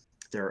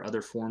there are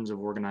other forms of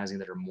organizing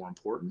that are more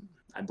important.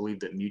 I believe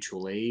that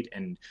mutual aid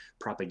and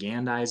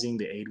propagandizing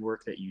the aid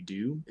work that you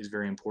do is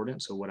very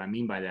important. So what I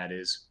mean by that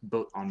is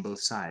both on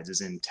both sides,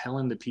 is in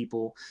telling the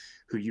people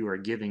who you are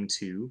giving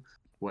to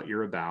what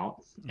you're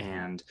about, Hmm.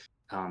 and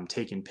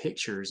taking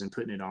pictures and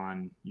putting it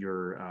on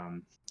your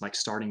like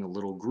starting a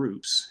little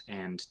groups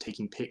and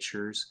taking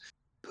pictures,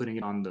 putting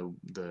it on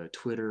the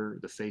Twitter,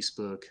 the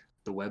Facebook,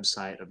 the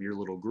website of your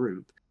little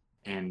group,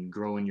 and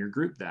growing your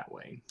group that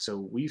way. So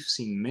we've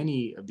seen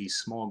many of these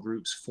small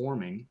groups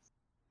forming,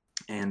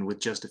 and with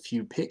just a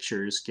few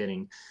pictures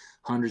getting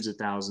hundreds of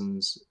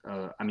thousands,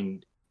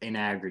 in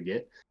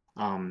aggregate,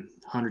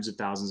 hundreds of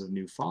thousands of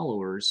new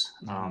followers.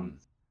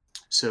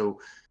 So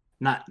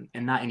not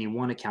any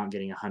one account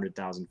getting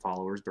 100,000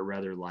 followers, but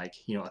rather like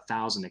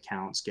 1,000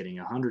 accounts getting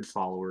 100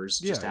 followers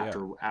just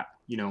after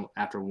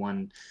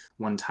one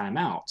time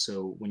out.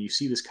 So when you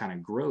see this kind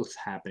of growth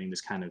happening,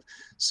 this kind of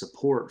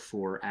support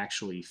for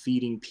actually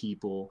feeding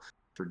people,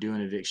 for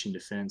doing eviction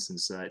defense and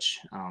such,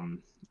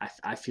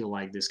 I feel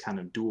like this kind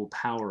of dual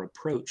power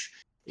approach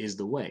is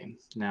the way.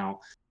 Now,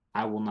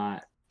 I will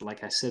not,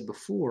 like I said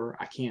before,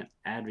 I can't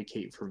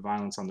advocate for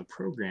violence on the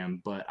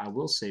program, but I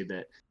will say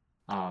that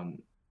I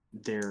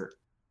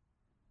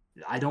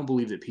don't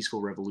believe that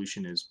peaceful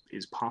revolution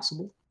is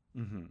possible,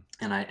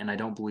 and I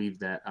don't believe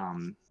that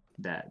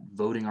that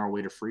voting our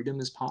way to freedom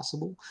is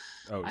possible.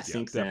 Oh, I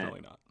think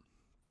definitely not.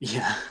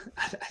 Yeah,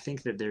 I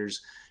think that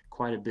there's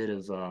quite a bit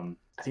of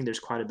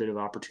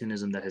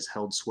opportunism that has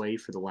held sway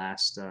for the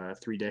last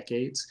 3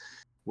 decades,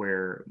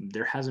 where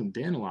there hasn't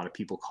been a lot of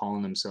people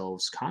calling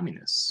themselves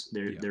communists.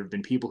 There have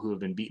been people who have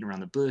been beaten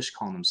around the bush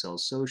calling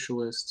themselves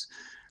socialists.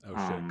 Oh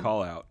shit!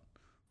 Call out.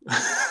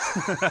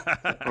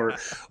 or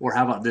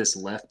how about this,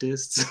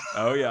 leftists?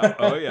 Oh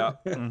yeah.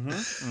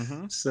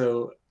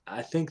 So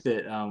I think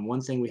that one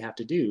thing we have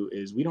to do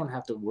is we don't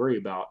have to worry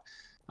about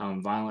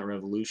violent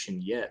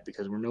revolution yet,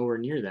 because we're nowhere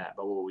near that.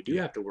 But what we do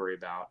have to worry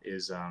about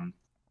is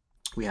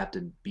we have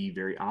to be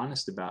very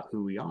honest about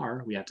who we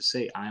are. We have to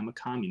say, I am a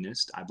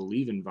communist. I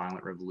believe in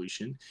violent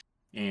revolution.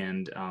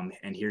 And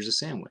here's a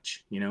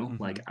sandwich,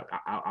 like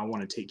I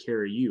want to take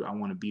care of you. I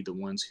want to be the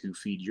ones who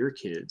feed your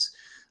kids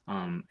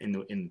in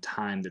the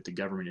time that the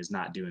government is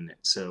not doing it.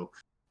 So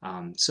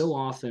so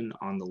often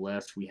on the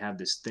left, we have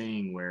this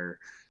thing where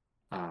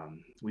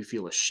we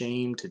feel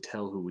ashamed to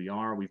tell who we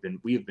are. We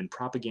have been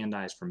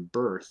propagandized from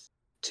birth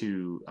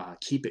to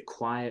keep it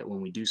quiet when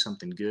we do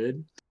something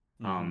good.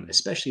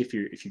 Especially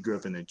if you grew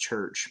up in the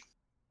church,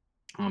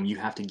 you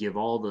have to give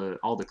all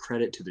the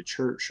credit to the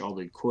church, all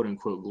the quote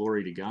unquote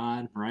glory to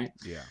God, right?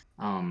 Yeah.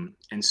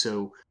 And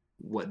so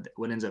what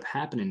ends up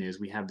happening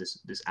is we have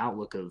this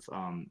outlook of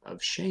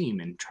shame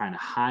and trying to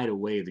hide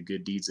away the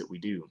good deeds that we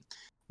do.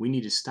 We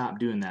need to stop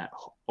doing that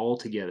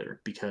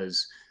altogether,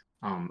 because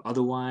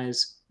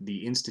otherwise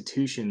the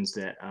institutions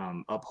that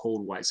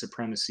uphold white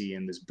supremacy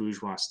and this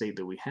bourgeois state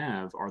that we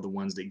have are the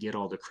ones that get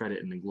all the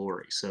credit and the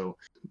glory. So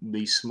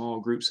these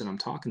small groups that I'm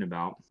talking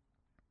about,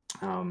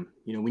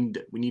 we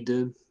need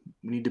to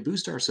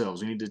boost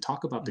ourselves. We need to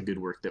talk about the good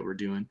work that we're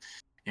doing,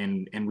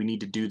 and we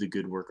need to do the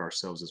good work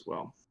ourselves as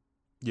well.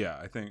 Yeah,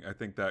 I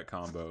think that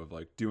combo of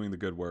like doing the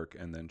good work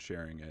and then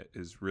sharing it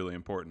is really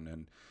important.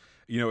 And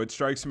it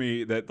strikes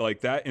me that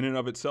like that in and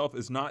of itself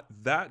is not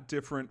that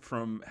different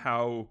from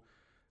how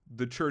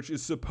the church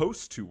is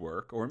supposed to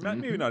work, or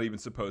maybe not even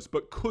supposed,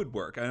 but could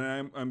work.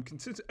 And I'm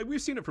consistent.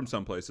 We've seen it from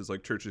some places,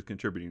 like churches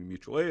contributing to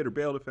mutual aid or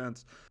bail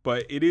defense.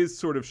 But it is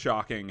sort of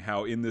shocking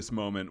how in this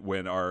moment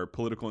when our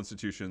political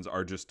institutions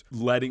are just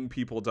letting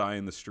people die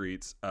in the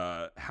streets,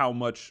 how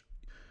much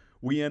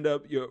we end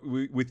up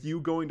with you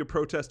going to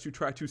protest to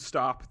try to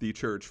stop the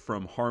church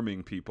from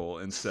harming people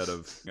instead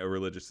of a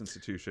religious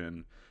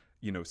institution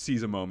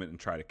seize a moment and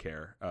try to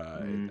care.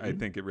 I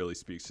think it really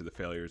speaks to the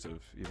failures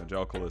of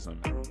evangelicalism.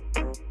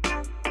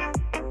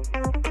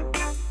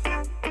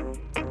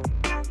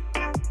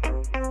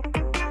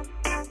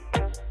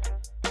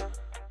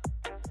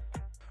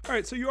 All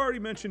right, so you already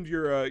mentioned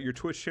your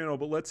Twitch channel,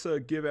 but let's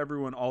give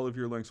everyone all of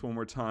your links one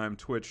more time.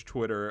 Twitch,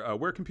 Twitter.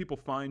 Where can people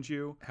find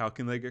you? How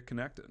can they get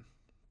connected?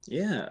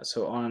 Yeah,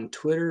 so on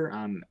Twitter,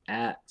 I'm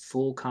at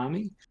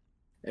FullCommie,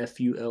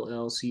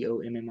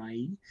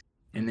 FullCommie.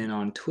 And then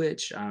on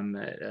Twitch, I'm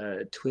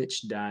at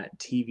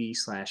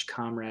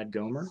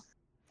twitch.tv/ComradeGomer.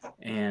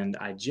 And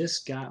I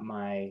just got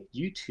my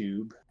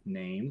YouTube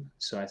name.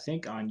 So I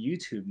think on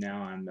YouTube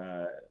now I'm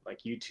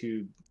like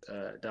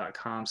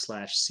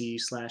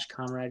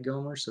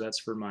youtube.com/c/ComradeGomer. So that's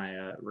for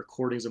my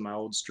recordings of my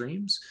old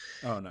streams.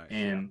 Oh, nice.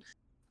 And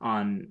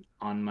on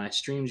my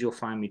streams, you'll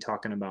find me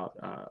talking about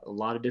a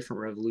lot of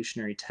different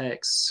revolutionary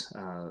texts,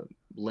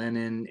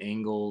 Lenin,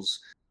 Engels.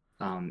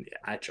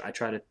 I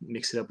try to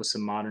mix it up with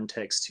some modern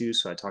texts too.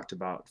 So I talked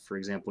about, for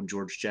example,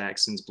 George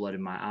Jackson's Blood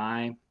in My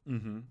Eye.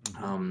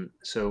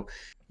 So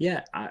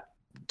yeah,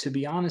 to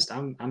be honest,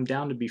 I'm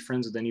down to be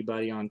friends with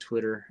anybody on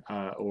Twitter,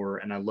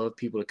 and I love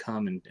people to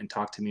come and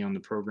talk to me on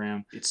the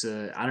program. It's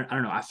I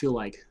don't know. I feel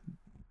like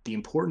the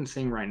important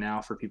thing right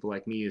now for people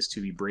like me is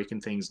to be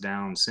breaking things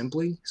down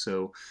simply.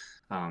 So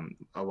a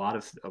lot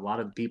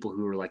of people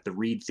who are like the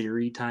read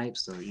theory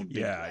types. So very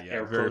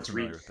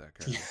familiar with that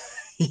guy.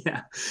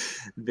 Yeah,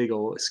 big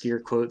old scare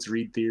quotes,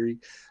 read theory.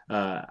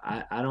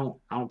 I don't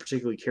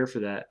particularly care for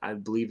that. I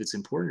believe it's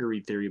important to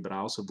read theory, but I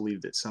also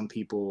believe that some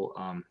people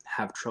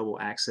have trouble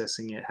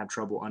accessing it, have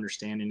trouble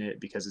understanding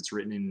it because it's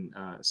written in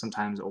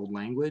sometimes old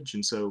language.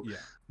 And so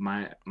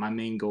my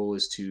main goal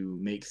is to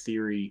make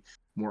theory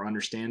more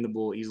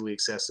understandable, easily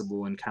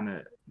accessible, and kind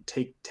of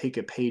take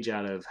a page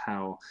out of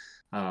how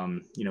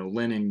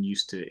Lenin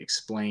used to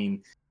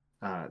explain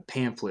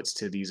pamphlets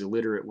to these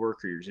illiterate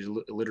workers,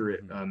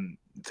 illiterate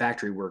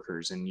factory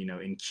workers. And,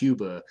 in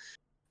Cuba,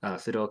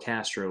 Fidel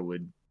Castro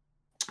would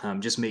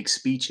just make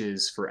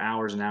speeches for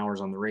hours and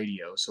hours on the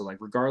radio. So, like,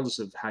 regardless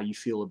of how you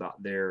feel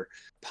about their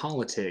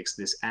politics,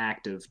 this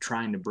act of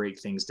trying to break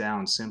things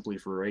down simply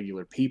for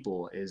regular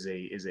people is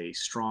a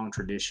strong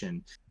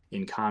tradition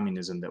in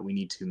communism that we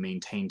need to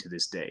maintain to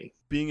this day.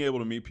 Being able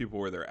to meet people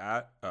where they're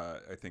at,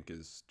 I think,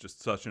 is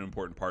just such an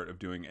important part of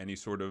building any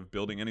sort of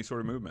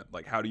movement.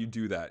 Like, how do you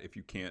do that if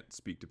you can't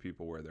speak to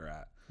people where they're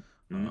at?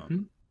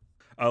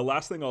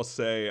 Last thing I'll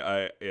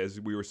say,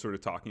 as we were sort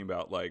of talking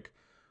about, like,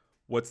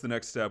 what's the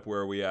next step? Where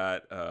are we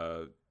at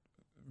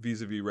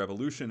vis-a-vis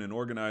revolution and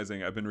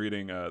organizing? I've been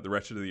reading The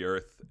Wretched of the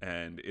Earth,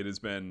 and it has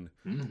been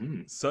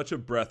such a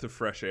breath of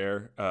fresh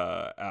air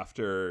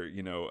after,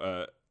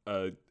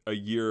 a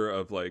year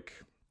of like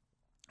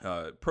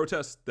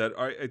protests that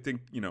I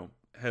think,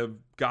 have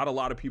got a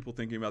lot of people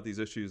thinking about these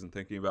issues and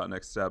thinking about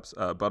next steps,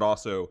 but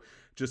also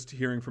just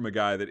hearing from a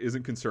guy that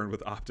isn't concerned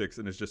with optics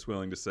and is just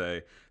willing to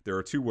say there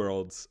are two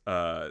worlds.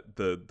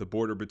 The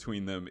border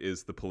between them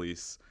is the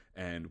police,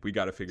 and we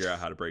got to figure out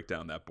how to break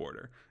down that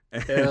border.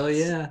 And, hell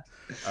yeah.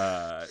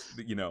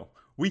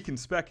 We can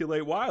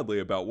speculate wildly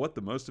about what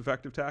the most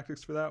effective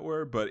tactics for that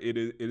were, but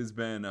it has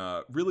been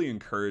really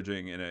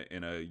encouraging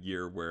in a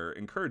year where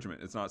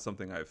encouragement is not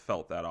something I've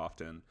felt that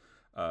often.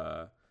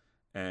 I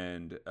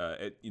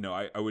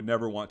would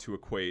never want to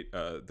equate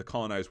the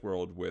colonized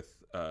world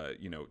with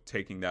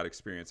taking that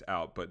experience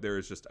out, but there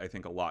is just, I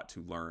think, a lot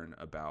to learn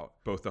about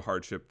both the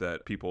hardship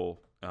that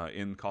people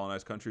in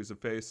colonized countries have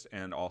faced,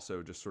 and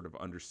also just sort of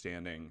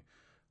understanding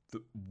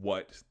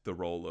what the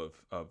role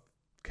of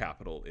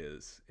capital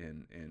is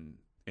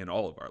in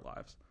all of our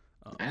lives.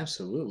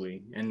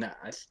 Absolutely. And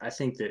I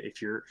think that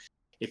if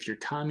your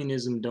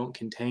communism don't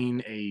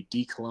contain a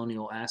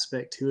decolonial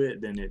aspect to it,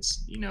 then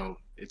it's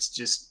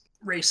just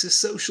racist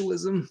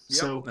socialism. Yep,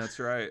 so that's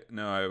right.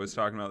 No, I was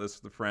talking about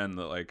this with a friend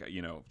that, like,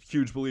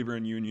 huge believer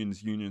in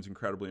unions. Unions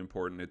incredibly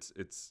important.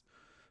 It's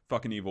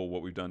fucking evil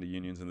what we've done to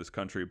unions in this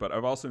country. But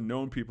I've also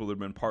known people that have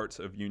been parts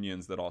of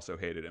unions that also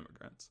hated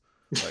immigrants.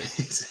 Like,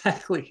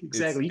 exactly.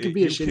 You can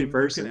be a shitty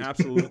person. You can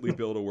absolutely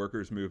build a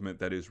workers' movement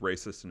that is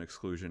racist and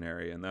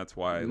exclusionary, and that's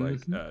why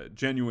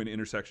genuine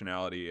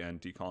intersectionality and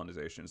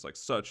decolonization is like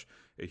such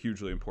a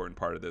hugely important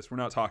part of this. We're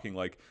not talking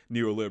like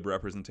neolib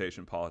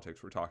representation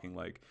politics. We're talking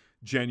like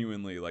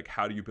genuinely, like,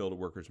 how do you build a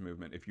workers'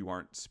 movement if you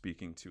aren't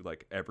speaking to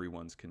like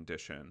everyone's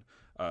condition?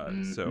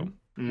 So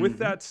with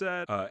that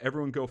said,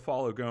 everyone go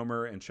follow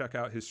Gomer and check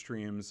out his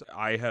streams.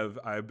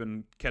 I've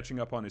been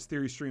catching up on his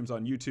theory streams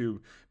on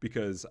YouTube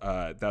because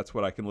that's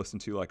what I can listen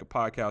to like a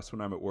podcast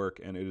when I'm at work,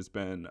 and it has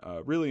been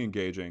really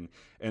engaging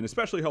and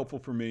especially helpful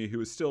for me,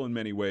 who is still in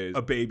many ways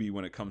a baby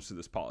when it comes to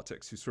this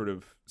politics, who sort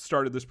of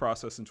started this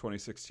process in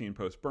 2016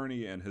 post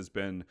Bernie and has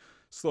been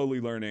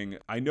slowly learning.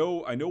 I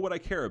know what I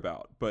care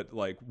about, but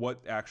like what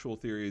actual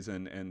theories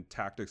and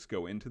tactics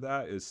go into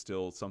that is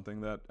still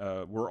something that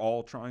we're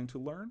all trying to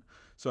learn.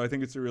 So I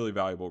think it's a really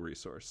valuable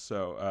resource.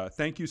 So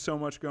thank you so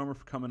much, Gomer,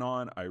 for coming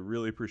on. I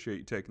really appreciate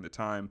you taking the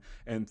time.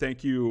 And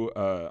thank you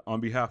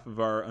on behalf of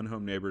our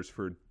unhomed neighbors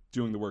for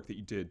doing the work that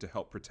you did to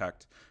help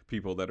protect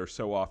people that are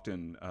so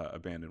often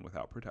abandoned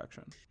without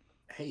protection.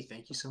 Hey,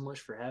 thank you so much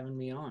for having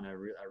me on. I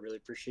really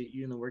appreciate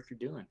you and the work you're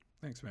doing.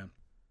 Thanks, man.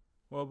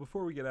 Well,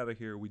 before we get out of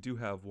here, we do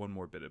have one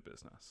more bit of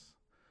business.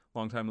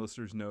 Longtime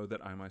listeners know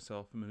that I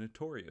myself am a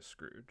notorious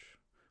Scrooge,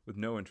 with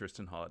no interest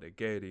in holiday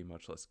gaiety,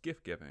 much less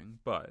gift-giving,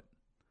 but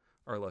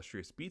our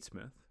illustrious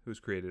Beatsmith,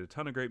 who's created a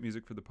ton of great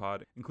music for the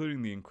pod,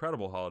 including the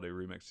incredible holiday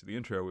remix to the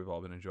intro we've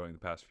all been enjoying the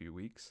past few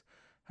weeks,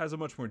 has a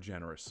much more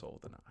generous soul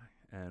than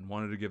I, and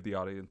wanted to give the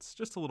audience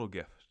just a little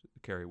gift to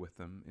carry with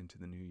them into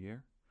the new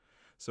year.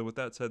 So with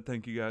that said,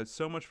 thank you guys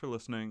so much for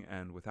listening,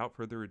 and without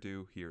further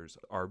ado, here's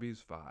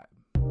Arby's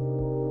Vibe.